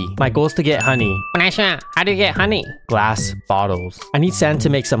 I'm a bee. My goal is to get honey. But iShoya, how do you get honey? Glass bottles. I need sand to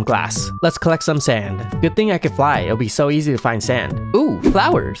make some glass. Let's collect some sand. Good thing I could fly. It'll be so easy to find sand. Ooh,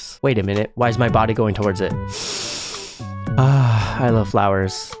 flowers. Wait a minute. Why is my body going towards it? I love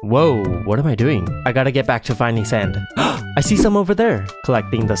flowers. Whoa, what am I doing? I gotta get back to finding sand. I see some over there.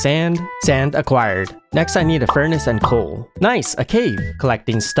 Collecting the sand. Sand acquired. Next, I need a furnace and coal. Nice, a cave.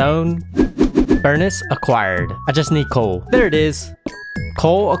 Collecting stone. Furnace acquired. I just need coal. There it is.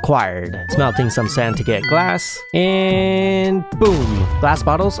 Coal acquired. Smelting some sand to get glass. And boom. Glass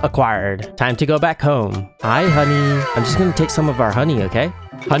bottles acquired. Time to go back home. Hi, honey. I'm just gonna take some of our honey, okay?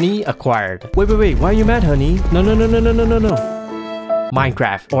 Honey acquired. Wait. Why are you mad, honey? No.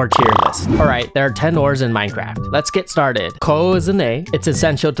 Minecraft or tier list. Alright, there are 10 ores in Minecraft. Let's get started. Coal is an A. It's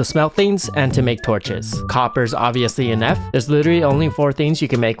essential to smelt things and to make torches. Copper's obviously an F. There's literally only 4 things you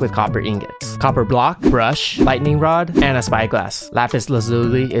can make with copper ingots. Copper block, brush, lightning rod, and a spyglass. Lapis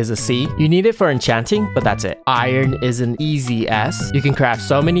lazuli is a C. You need it for enchanting, but that's it. Iron is an easy S. You can craft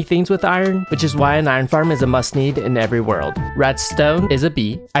so many things with iron, which is why an iron farm is a must need in every world. Redstone is a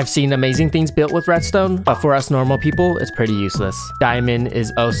B. I've seen amazing things built with redstone, but for us normal people, it's pretty useless. Diamond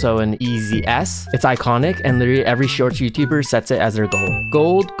is also an easy S. It's iconic and literally every shorts YouTuber sets it as their goal.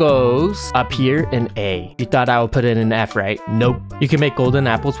 Gold goes up here in A. You thought I would put it in F, right? Nope. You can make golden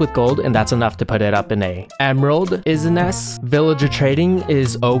apples with gold and that's enough to put it up in A. Emerald is an S. Villager trading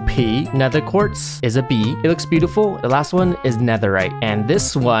is OP. Nether quartz is a B. It looks beautiful. The last one is netherite. And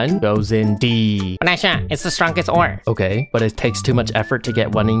this one goes in D. But iShoya, it's the strongest ore. Okay, but it takes too much effort to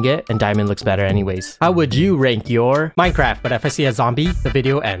get one ingot and diamond looks better anyways. How would you rank your Minecraft? But if I see a zombie, the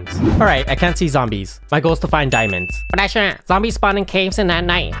video ends. Alright, I can't see zombies. My goal is to find diamonds. But iShoya, zombies spawn in caves in at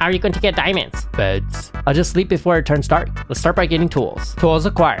night. How are you going to get diamonds? Beds. I'll just sleep before it turns dark. Let's start by getting tools. Tools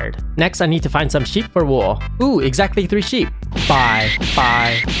acquired. Next, I need to find some sheep for wool. Ooh, exactly 3 sheep. 5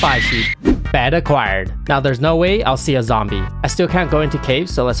 sheep. Bed acquired. Now there's no way I'll see a zombie. I still can't go into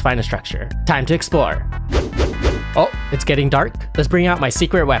caves, so let's find a structure. Time to explore. Oh, it's getting dark. Let's bring out my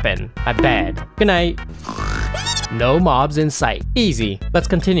secret weapon. A bed. Good night. No mobs in sight. Easy. Let's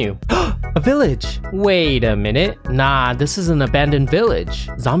continue. A village. Wait a minute. Nah, this is an abandoned village.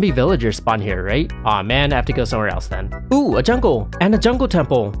 Zombie villagers spawn here, right? Aw man, I have to go somewhere else then. Ooh, a jungle. And a jungle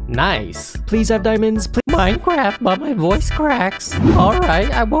temple. Nice. Please have diamonds. Please. Minecraft, but my voice cracks.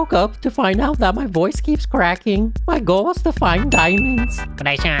 Alright, I woke up to find out that my voice keeps cracking. My goal is to find diamonds. But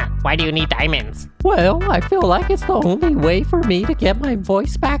iShoya, why do you need diamonds? Well, I feel like it's the only way for me to get my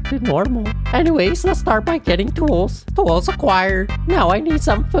voice back to normal. Anyways, let's start by getting tools. Tools acquired. Now I need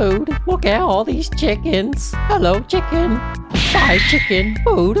some food. Look at all these chickens. Hello, chicken. Bye, chicken.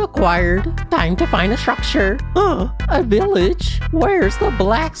 Food acquired. Time to find a structure. A village? Where's the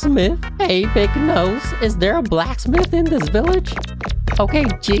blacksmith? Hey, big nose, is there a blacksmith in this village? Okay,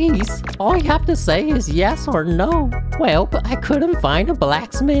 geez. All you have to say is yes or no. Well, but I couldn't find a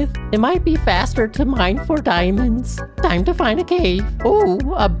blacksmith. It might be faster to mine for diamonds. Time to find a cave. Ooh,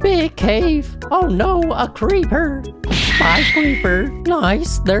 a big cave. Oh no, a creeper. Bye, creeper.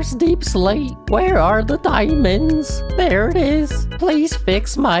 Nice, there's deep slate. Where are the diamonds? There it is. Please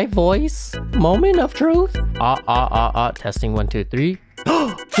fix my voice. Moment of truth. Testing 1, 2, 3.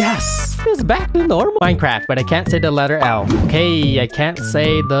 Yes! It's back to normal. Minecraft, but I can't say the letter L. Okay, I can't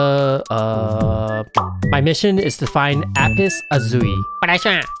say the, My mission is to find Apis Azui. But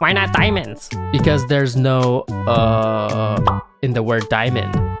iShoya, why not diamonds? Because there's no, in the word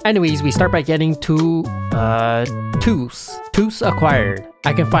diamond. Anyways, we start by getting two tools acquired.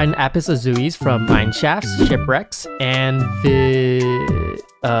 I can find Apis Azuis from mine shafts, shipwrecks, and the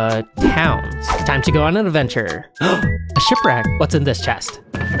towns. Time to go on an adventure. A shipwreck. What's in this chest?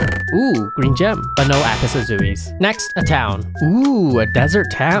 Ooh, green gem, but no Apis Azuis. Next, a town. Ooh, a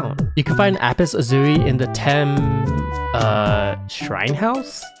desert town. You can find Apis Azui in the shrine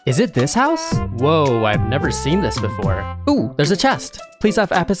house? Is it this house? Whoa, I've never seen this before. Ooh, there's a chest. Please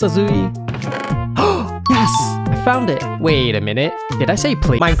have Apis Azui. Yes, I found it. Wait a minute. Did I say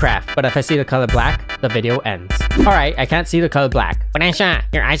please? Minecraft, but if I see the color black, the video ends. Alright, I can't see the color black. But iShoya,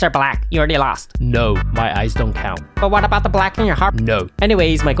 your eyes are black. You already lost. No, my eyes don't count. But what about the black in your heart? No.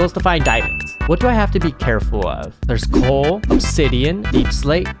 Anyways, my goal is to find diamonds. What do I have to be careful of? There's coal, obsidian, deep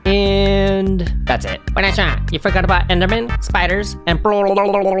slate, and that's it. But iShoya, you forgot about endermen, spiders, and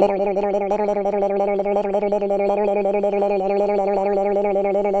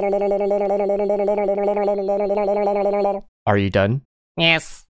Are you done?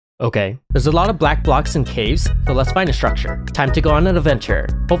 Yes. Okay, there's a lot of black blocks and caves, so let's find a structure. Time to go on an adventure.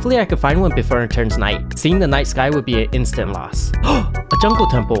 Hopefully I can find one before it turns night. Seeing the night sky would be an instant loss. A jungle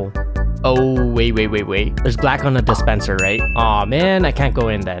temple. Oh, wait. There's black on the dispenser, right? Aw, man, I can't go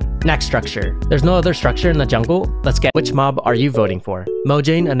in then. Next structure. There's no other structure in the jungle? Let's get. Which mob are you voting for?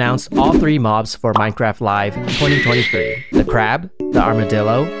 Mojang announced all 3 mobs for Minecraft Live 2023. The crab, the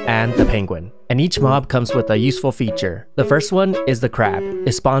armadillo, and the penguin. And each mob comes with a useful feature. The first one is the crab.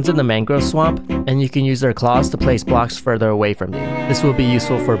 It spawns in the mangrove swamp, and you can use their claws to place blocks further away from you. This will be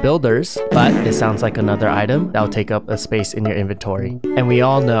useful for builders, but it sounds like another item that will take up a space in your inventory. And we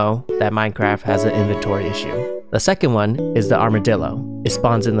all know that Minecraft has an inventory issue. The second one is the armadillo. It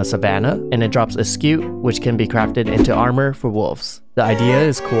spawns in the savannah, and it drops a scute, which can be crafted into armor for wolves. The idea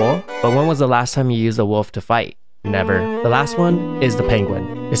is cool, but when was the last time you used a wolf to fight? Never. The last one is the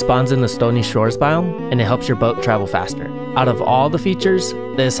penguin. It spawns in the stony shores biome, and it helps your boat travel faster. Out of all the features,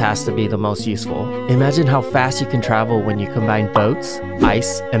 this has to be the most useful. Imagine how fast you can travel when you combine boats,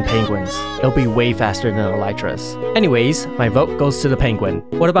 ice, and penguins. It'll be way faster than elytras. Anyways, my vote goes to the penguin.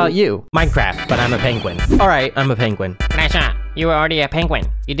 What about you? Minecraft, but I'm a penguin. Alright, I'm a penguin. But iShoya, you were already a penguin.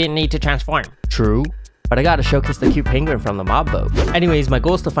 You didn't need to transform. True. But I gotta showcase the cute penguin from the mob boat. Anyways, my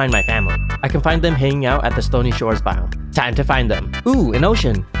goal is to find my family. I can find them hanging out at the Stony Shores biome. Time to find them. Ooh, an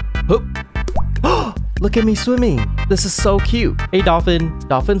ocean. Hoop. Look at me swimming. This is so cute. Hey dolphin.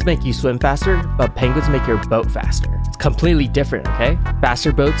 Dolphins make you swim faster, but penguins make your boat faster. It's completely different, okay?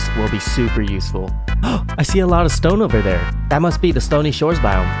 Faster boats will be super useful. I see a lot of stone over there. That must be the Stony Shores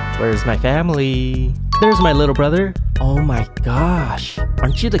biome. Where's my family? There's my little brother. Oh my gosh.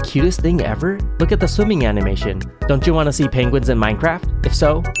 Aren't you the cutest thing ever? Look at the swimming animation. Don't you want to see penguins in Minecraft? If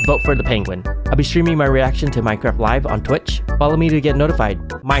so, vote for the penguin. I'll be streaming my reaction to Minecraft Live on Twitch. Follow me to get notified.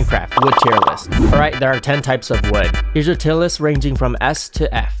 Minecraft wood tier list. Alright, there are 10 types of wood. Here's your tier list ranging from S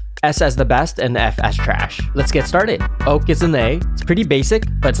to F. S as the best and F as trash. Let's get started. Oak is an A. It's pretty basic,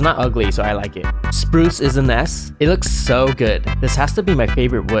 but it's not ugly, so I like it. Spruce is an S. It looks so good. This has to be my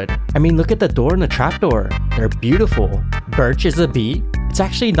favorite wood. I mean, look at the door and the trapdoor. They're beautiful. Birch is a B. It's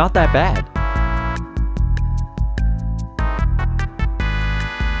actually not that bad.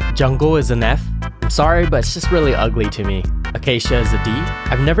 Jungle is an F. I'm sorry, but it's just really ugly to me. Acacia is a D.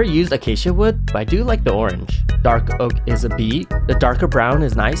 I've never used acacia wood, but I do like the orange. Dark oak is a B. The darker brown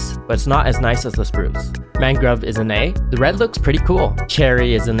is nice, but it's not as nice as the spruce. Mangrove is an A. The red looks pretty cool.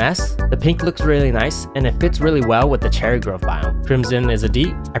 Cherry is an S. The pink looks really nice, and it fits really well with the cherry grove biome. Crimson is a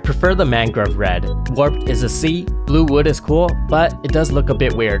D. I prefer the mangrove red. Warped is a C. Blue wood is cool, but it does look a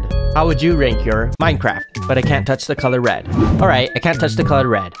bit weird. How would you rank your Minecraft? But I can't touch the color red. Alright, I can't touch the color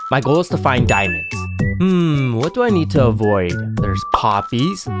red. My goal is to find diamonds. What do I need to avoid? There's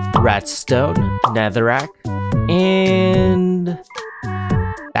poppies, redstone, netherrack, and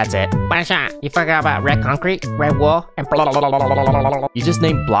that's it. But iShoya, you forgot about red concrete, red wool, and You just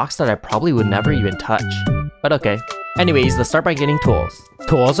named blocks that I probably would never even touch. But okay. Anyways, let's start by getting tools.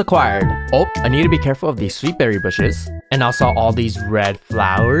 Tools acquired. Oh, I need to be careful of these sweetberry bushes. And also all these red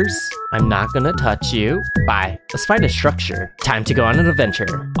flowers. I'm not gonna touch you. Bye. Let's find a structure. Time to go on an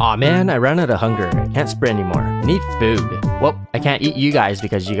adventure. Aw man, I ran out of hunger. I can't sprint anymore. I need food. Well, I can't eat you guys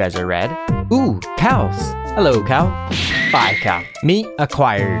because you guys are red. Ooh, cows. Hello, cow. Bye, cow. Meat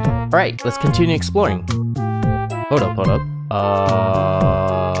acquired. Alright, let's continue exploring. Hold up.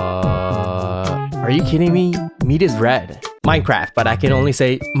 Are you kidding me? Meat is red. Minecraft, but I can only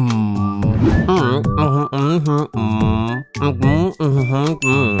say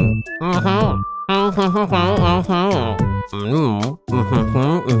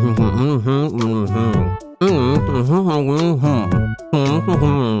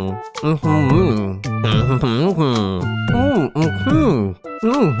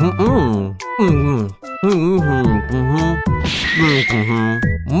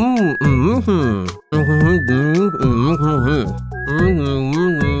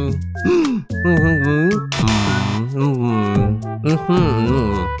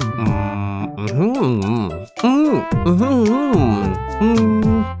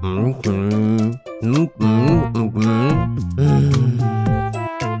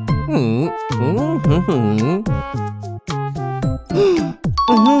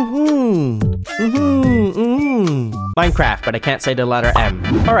Minecraft, but I can't say the letter M.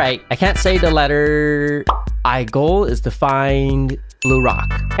 Alright, I can't say the letter I. Goal is to find blue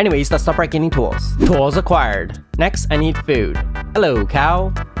rock. Anyways, let's stop breaking tools. Tools acquired. Next, I need food. Hello,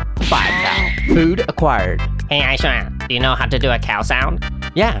 cow. 5 cow. Food acquired. Hey, iShoya, do you know how to do a cow sound?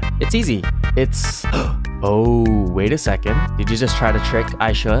 Yeah, it's easy. It's... Oh, wait a second. Did you just try to trick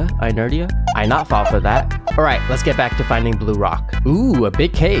iShoya? iNerdia? I not fall for that. Alright, let's get back to finding blue rock. Ooh, a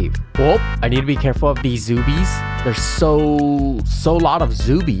big cave. Whoop, I need to be careful of these zoobies. There's so lot of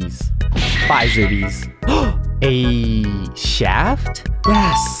zoobies. 5 zoobies. A shaft?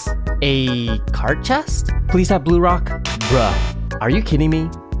 Yes. A cart chest? Please have blue rock? Bruh, are you kidding me?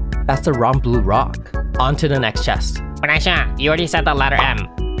 That's the wrong blue rock. On to the next chest. But iShoya, you already said the letter M.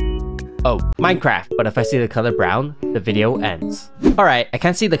 Oh, Minecraft, but if I see the color brown, the video ends. Alright, I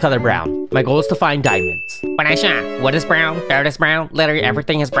can't see the color brown. My goal is to find diamonds. But iShoya, wood is brown, dirt is brown, literally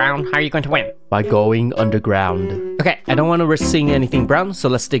everything is brown. How are you going to win? By going underground. Okay, I don't want to risk seeing anything brown, so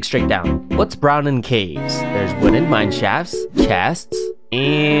let's dig straight down. What's brown in caves? There's wooden mine shafts, chests,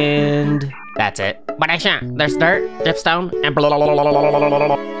 and that's it. But iShoya, there's dirt, dripstone, and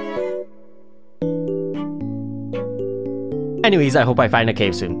blah. Anyways, I hope I find a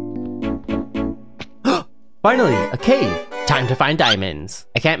cave soon. Finally, a cave! Time to find diamonds.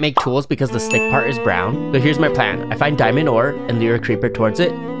 I can't make tools because the stick part is brown. So here's my plan. I find diamond ore and lure a creeper towards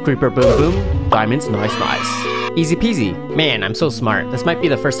it. Creeper boom boom. Diamonds nice. Easy peasy. Man, I'm so smart. This might be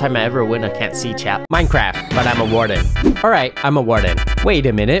the first time I ever win a can't see chat. Minecraft, but I'm a warden. Alright, I'm a warden. Wait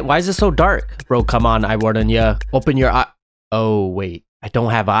a minute, why is it so dark? Bro, come on, I warden ya. Open your eye. Oh, wait. I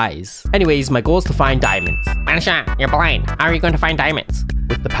don't have eyes. Anyways, my goal is to find diamonds. iShoya, you're blind. How are you going to find diamonds?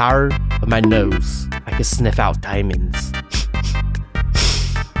 With the power of my nose, I can sniff out diamonds.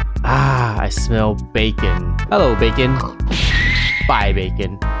 Ah, I smell bacon. Hello, bacon. Bye,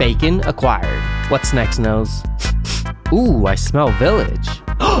 bacon. Bacon acquired. What's next, nose? Ooh, I smell village.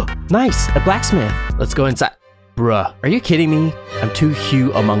 Nice, a blacksmith. Let's go inside. Bruh, are you kidding me? I'm too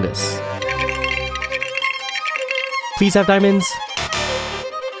Hugh Among Us. Please have diamonds.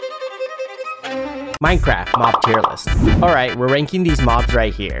 Minecraft mob tier list. Alright, we're ranking these mobs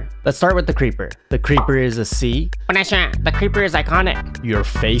right here. Let's start with the creeper. The creeper is a C. But iShoya, the creeper is iconic. Your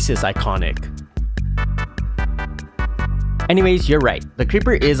face is iconic. Anyways, you're right. The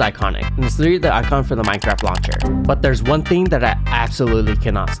creeper is iconic, and it's literally the icon for the Minecraft launcher. But there's one thing that I absolutely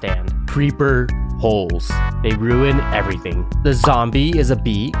cannot stand. Creeper holes. They ruin everything. The zombie is a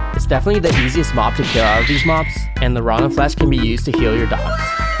B. It's definitely the easiest mob to kill out of these mobs, and the rotten flesh can be used to heal your dogs.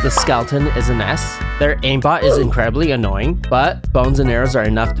 The skeleton is an S. Their aimbot is incredibly annoying, but bones and arrows are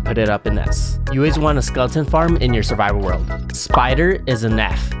enough to put it up in S. You always want a skeleton farm in your survival world. Spider is an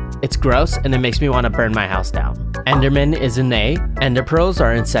F. It's gross and it makes me want to burn my house down. Enderman is an A. Ender pearls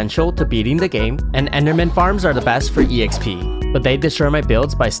are essential to beating the game, and Enderman farms are the best for EXP, but they destroy my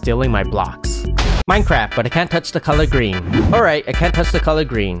builds by stealing my blocks. Minecraft, but I can't touch the color green. Alright, I can't touch the color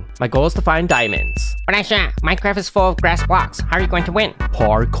green. My goal is to find diamonds. But iShoya, Minecraft is full of grass blocks. How are you going to win?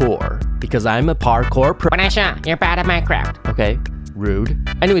 Parkour. Because I'm a parkour pro- But iShoya, you're bad at Minecraft. Okay, rude.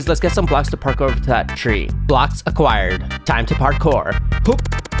 Anyways, let's get some blocks to parkour over to that tree. Blocks acquired. Time to parkour. Poop,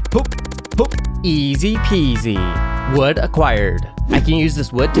 poop, poop. Easy peasy. Wood acquired. I can use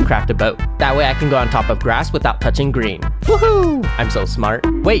this wood to craft a boat. That way I can go on top of grass without touching green. Woohoo! I'm so smart.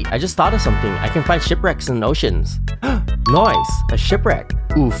 Wait, I just thought of something. I can find shipwrecks in oceans. Nice, a shipwreck.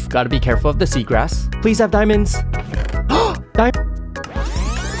 Oof, gotta be careful of the seagrass. Please have diamonds.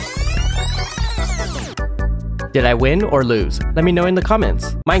 Did I win or lose? Let me know in the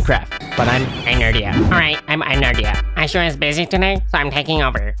comments. Minecraft, but I'm iNerdia. Alright, I'm iNerdia. iShoya is busy today, so I'm taking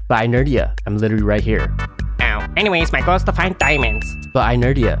over. But iNerdia, I'm literally right here. Oh, anyways, my goal is to find diamonds. But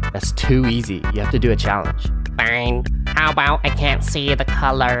iNerdia, that's too easy. You have to do a challenge. Fine. How about I can't see the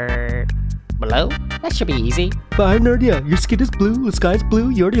color blue? That should be easy. But I have no idea. Your skin is blue, the sky is blue,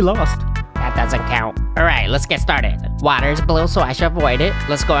 you already lost. That doesn't count. Alright, let's get started. Water's blue, so I should avoid it.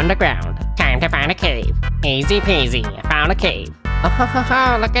 Let's go underground. Time to find a cave. Easy peasy. I found a cave.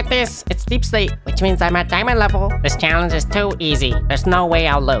 Oh, look at this. It's deep slate, which means I'm at diamond level. This challenge is too easy. There's no way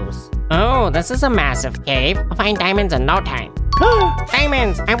I'll lose. Oh, this is a massive cave. I'll find diamonds in no time.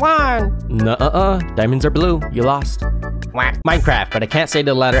 Diamonds! I won! Nuh-uh. Diamonds are blue. You lost. What? Minecraft, but I can't say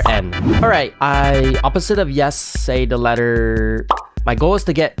the letter N. Alright, opposite of yes, say the letter... My goal is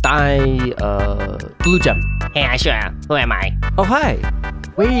to get blue gem. Hey, iShoya. Who am I? Oh, hi.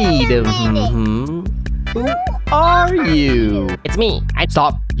 Wait a Who are you? It's me.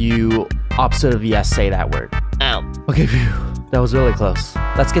 Stop. You opposite of yes, say that word. Oh. Okay, phew. That was really close.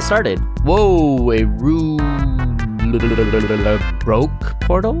 Let's get started. Whoa, a broke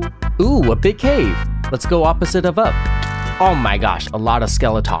portal? Ooh, a big cave. Let's go opposite of up. Oh my gosh, a lot of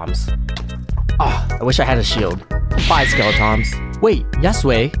skeletons. Oh, I wish I had a shield. 5 skeletons. Wait, yes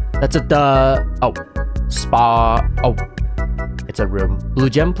way. That's spa. Oh, it's a room. Blue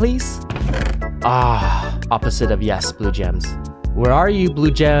gem, please? Opposite of yes, blue gems. Where are you,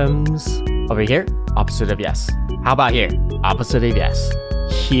 blue gems? Over here? Opposite of yes. How about here? Opposite of yes.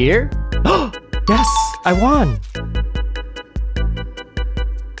 Here? Yes, I won.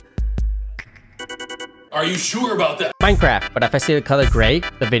 Are you sure about that? Minecraft, but if I see the color gray,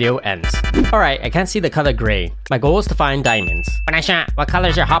 the video ends. Alright, I can't see the color gray. My goal is to find diamonds. But iShoya, what color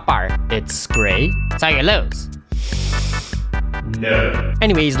is your hotbar? It's gray. So you lose. No.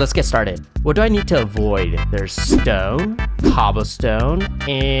 Anyways, let's get started. What do I need to avoid? There's stone, cobblestone,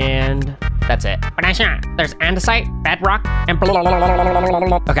 and that's it. But iShoya, there's andesite, bedrock, and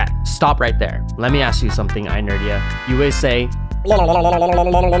Okay, stop right there. Let me ask you something, iNerdia. You always say,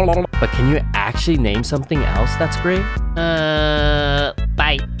 but can you actually name something else that's gray?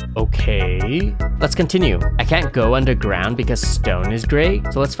 bye. Okay, let's continue. I can't go underground because stone is gray,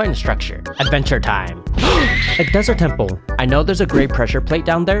 so let's find a structure. Adventure time. A desert temple. I know there's a gray pressure plate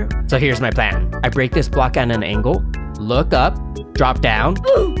down there, so here's my plan. I break this block at an angle, look up, drop down,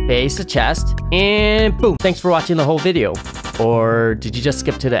 face the chest, and boom. Thanks for watching the whole video. Or did you just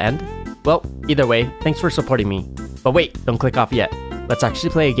skip to the end? Well, either way, thanks for supporting me. But wait, don't click off yet. Let's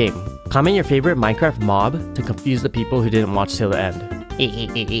actually play a game. Comment your favorite Minecraft mob to confuse the people who didn't watch till the end.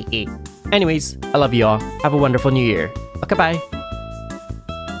 Anyways, I love you all. Have a wonderful new year. Okay, bye.